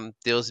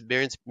 those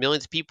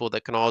millions of people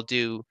that can all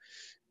do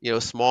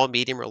small,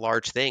 medium, or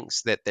large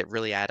things that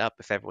really add up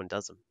if everyone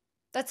does them.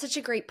 That's such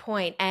a great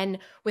point. And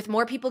with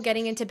more people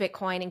getting into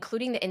Bitcoin,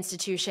 including the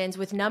institutions,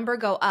 with number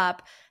go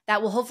up,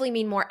 that will hopefully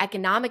mean more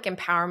economic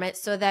empowerment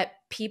so that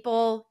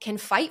people can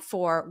fight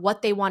for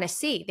what they want to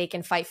see. They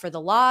can fight for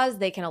the laws,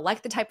 they can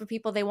elect the type of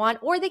people they want,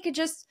 or they could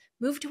just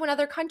move to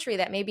another country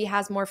that maybe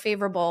has more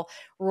favorable Yeah.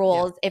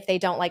 rules if they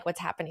don't like what's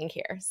happening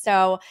here.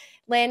 So,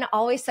 Lyn,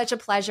 always such a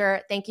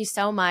pleasure. Thank you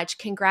so much.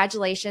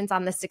 Congratulations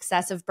on the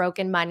success of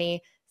Broken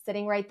Money.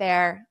 Sitting right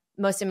there,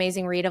 most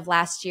amazing read of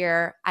last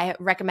year. I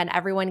recommend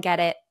everyone get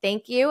it.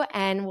 Thank you,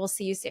 and we'll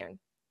see you soon.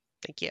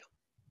 Thank you.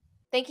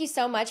 Thank you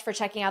so much for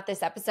checking out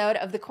this episode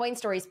of the Coin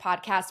Stories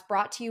podcast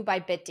brought to you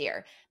by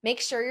BitDeer. Make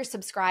sure you're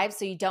subscribed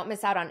so you don't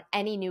miss out on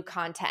any new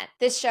content.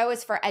 This show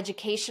is for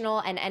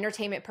educational and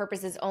entertainment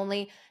purposes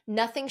only.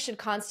 Nothing should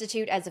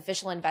constitute as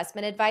official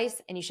investment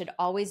advice, and you should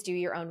always do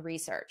your own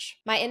research.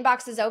 My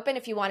inbox is open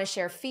if you want to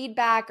share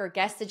feedback or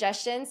guest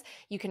suggestions.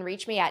 You can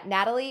reach me at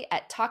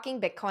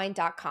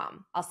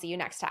natalie@talkingbitcoin.com. I'll see you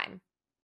next time.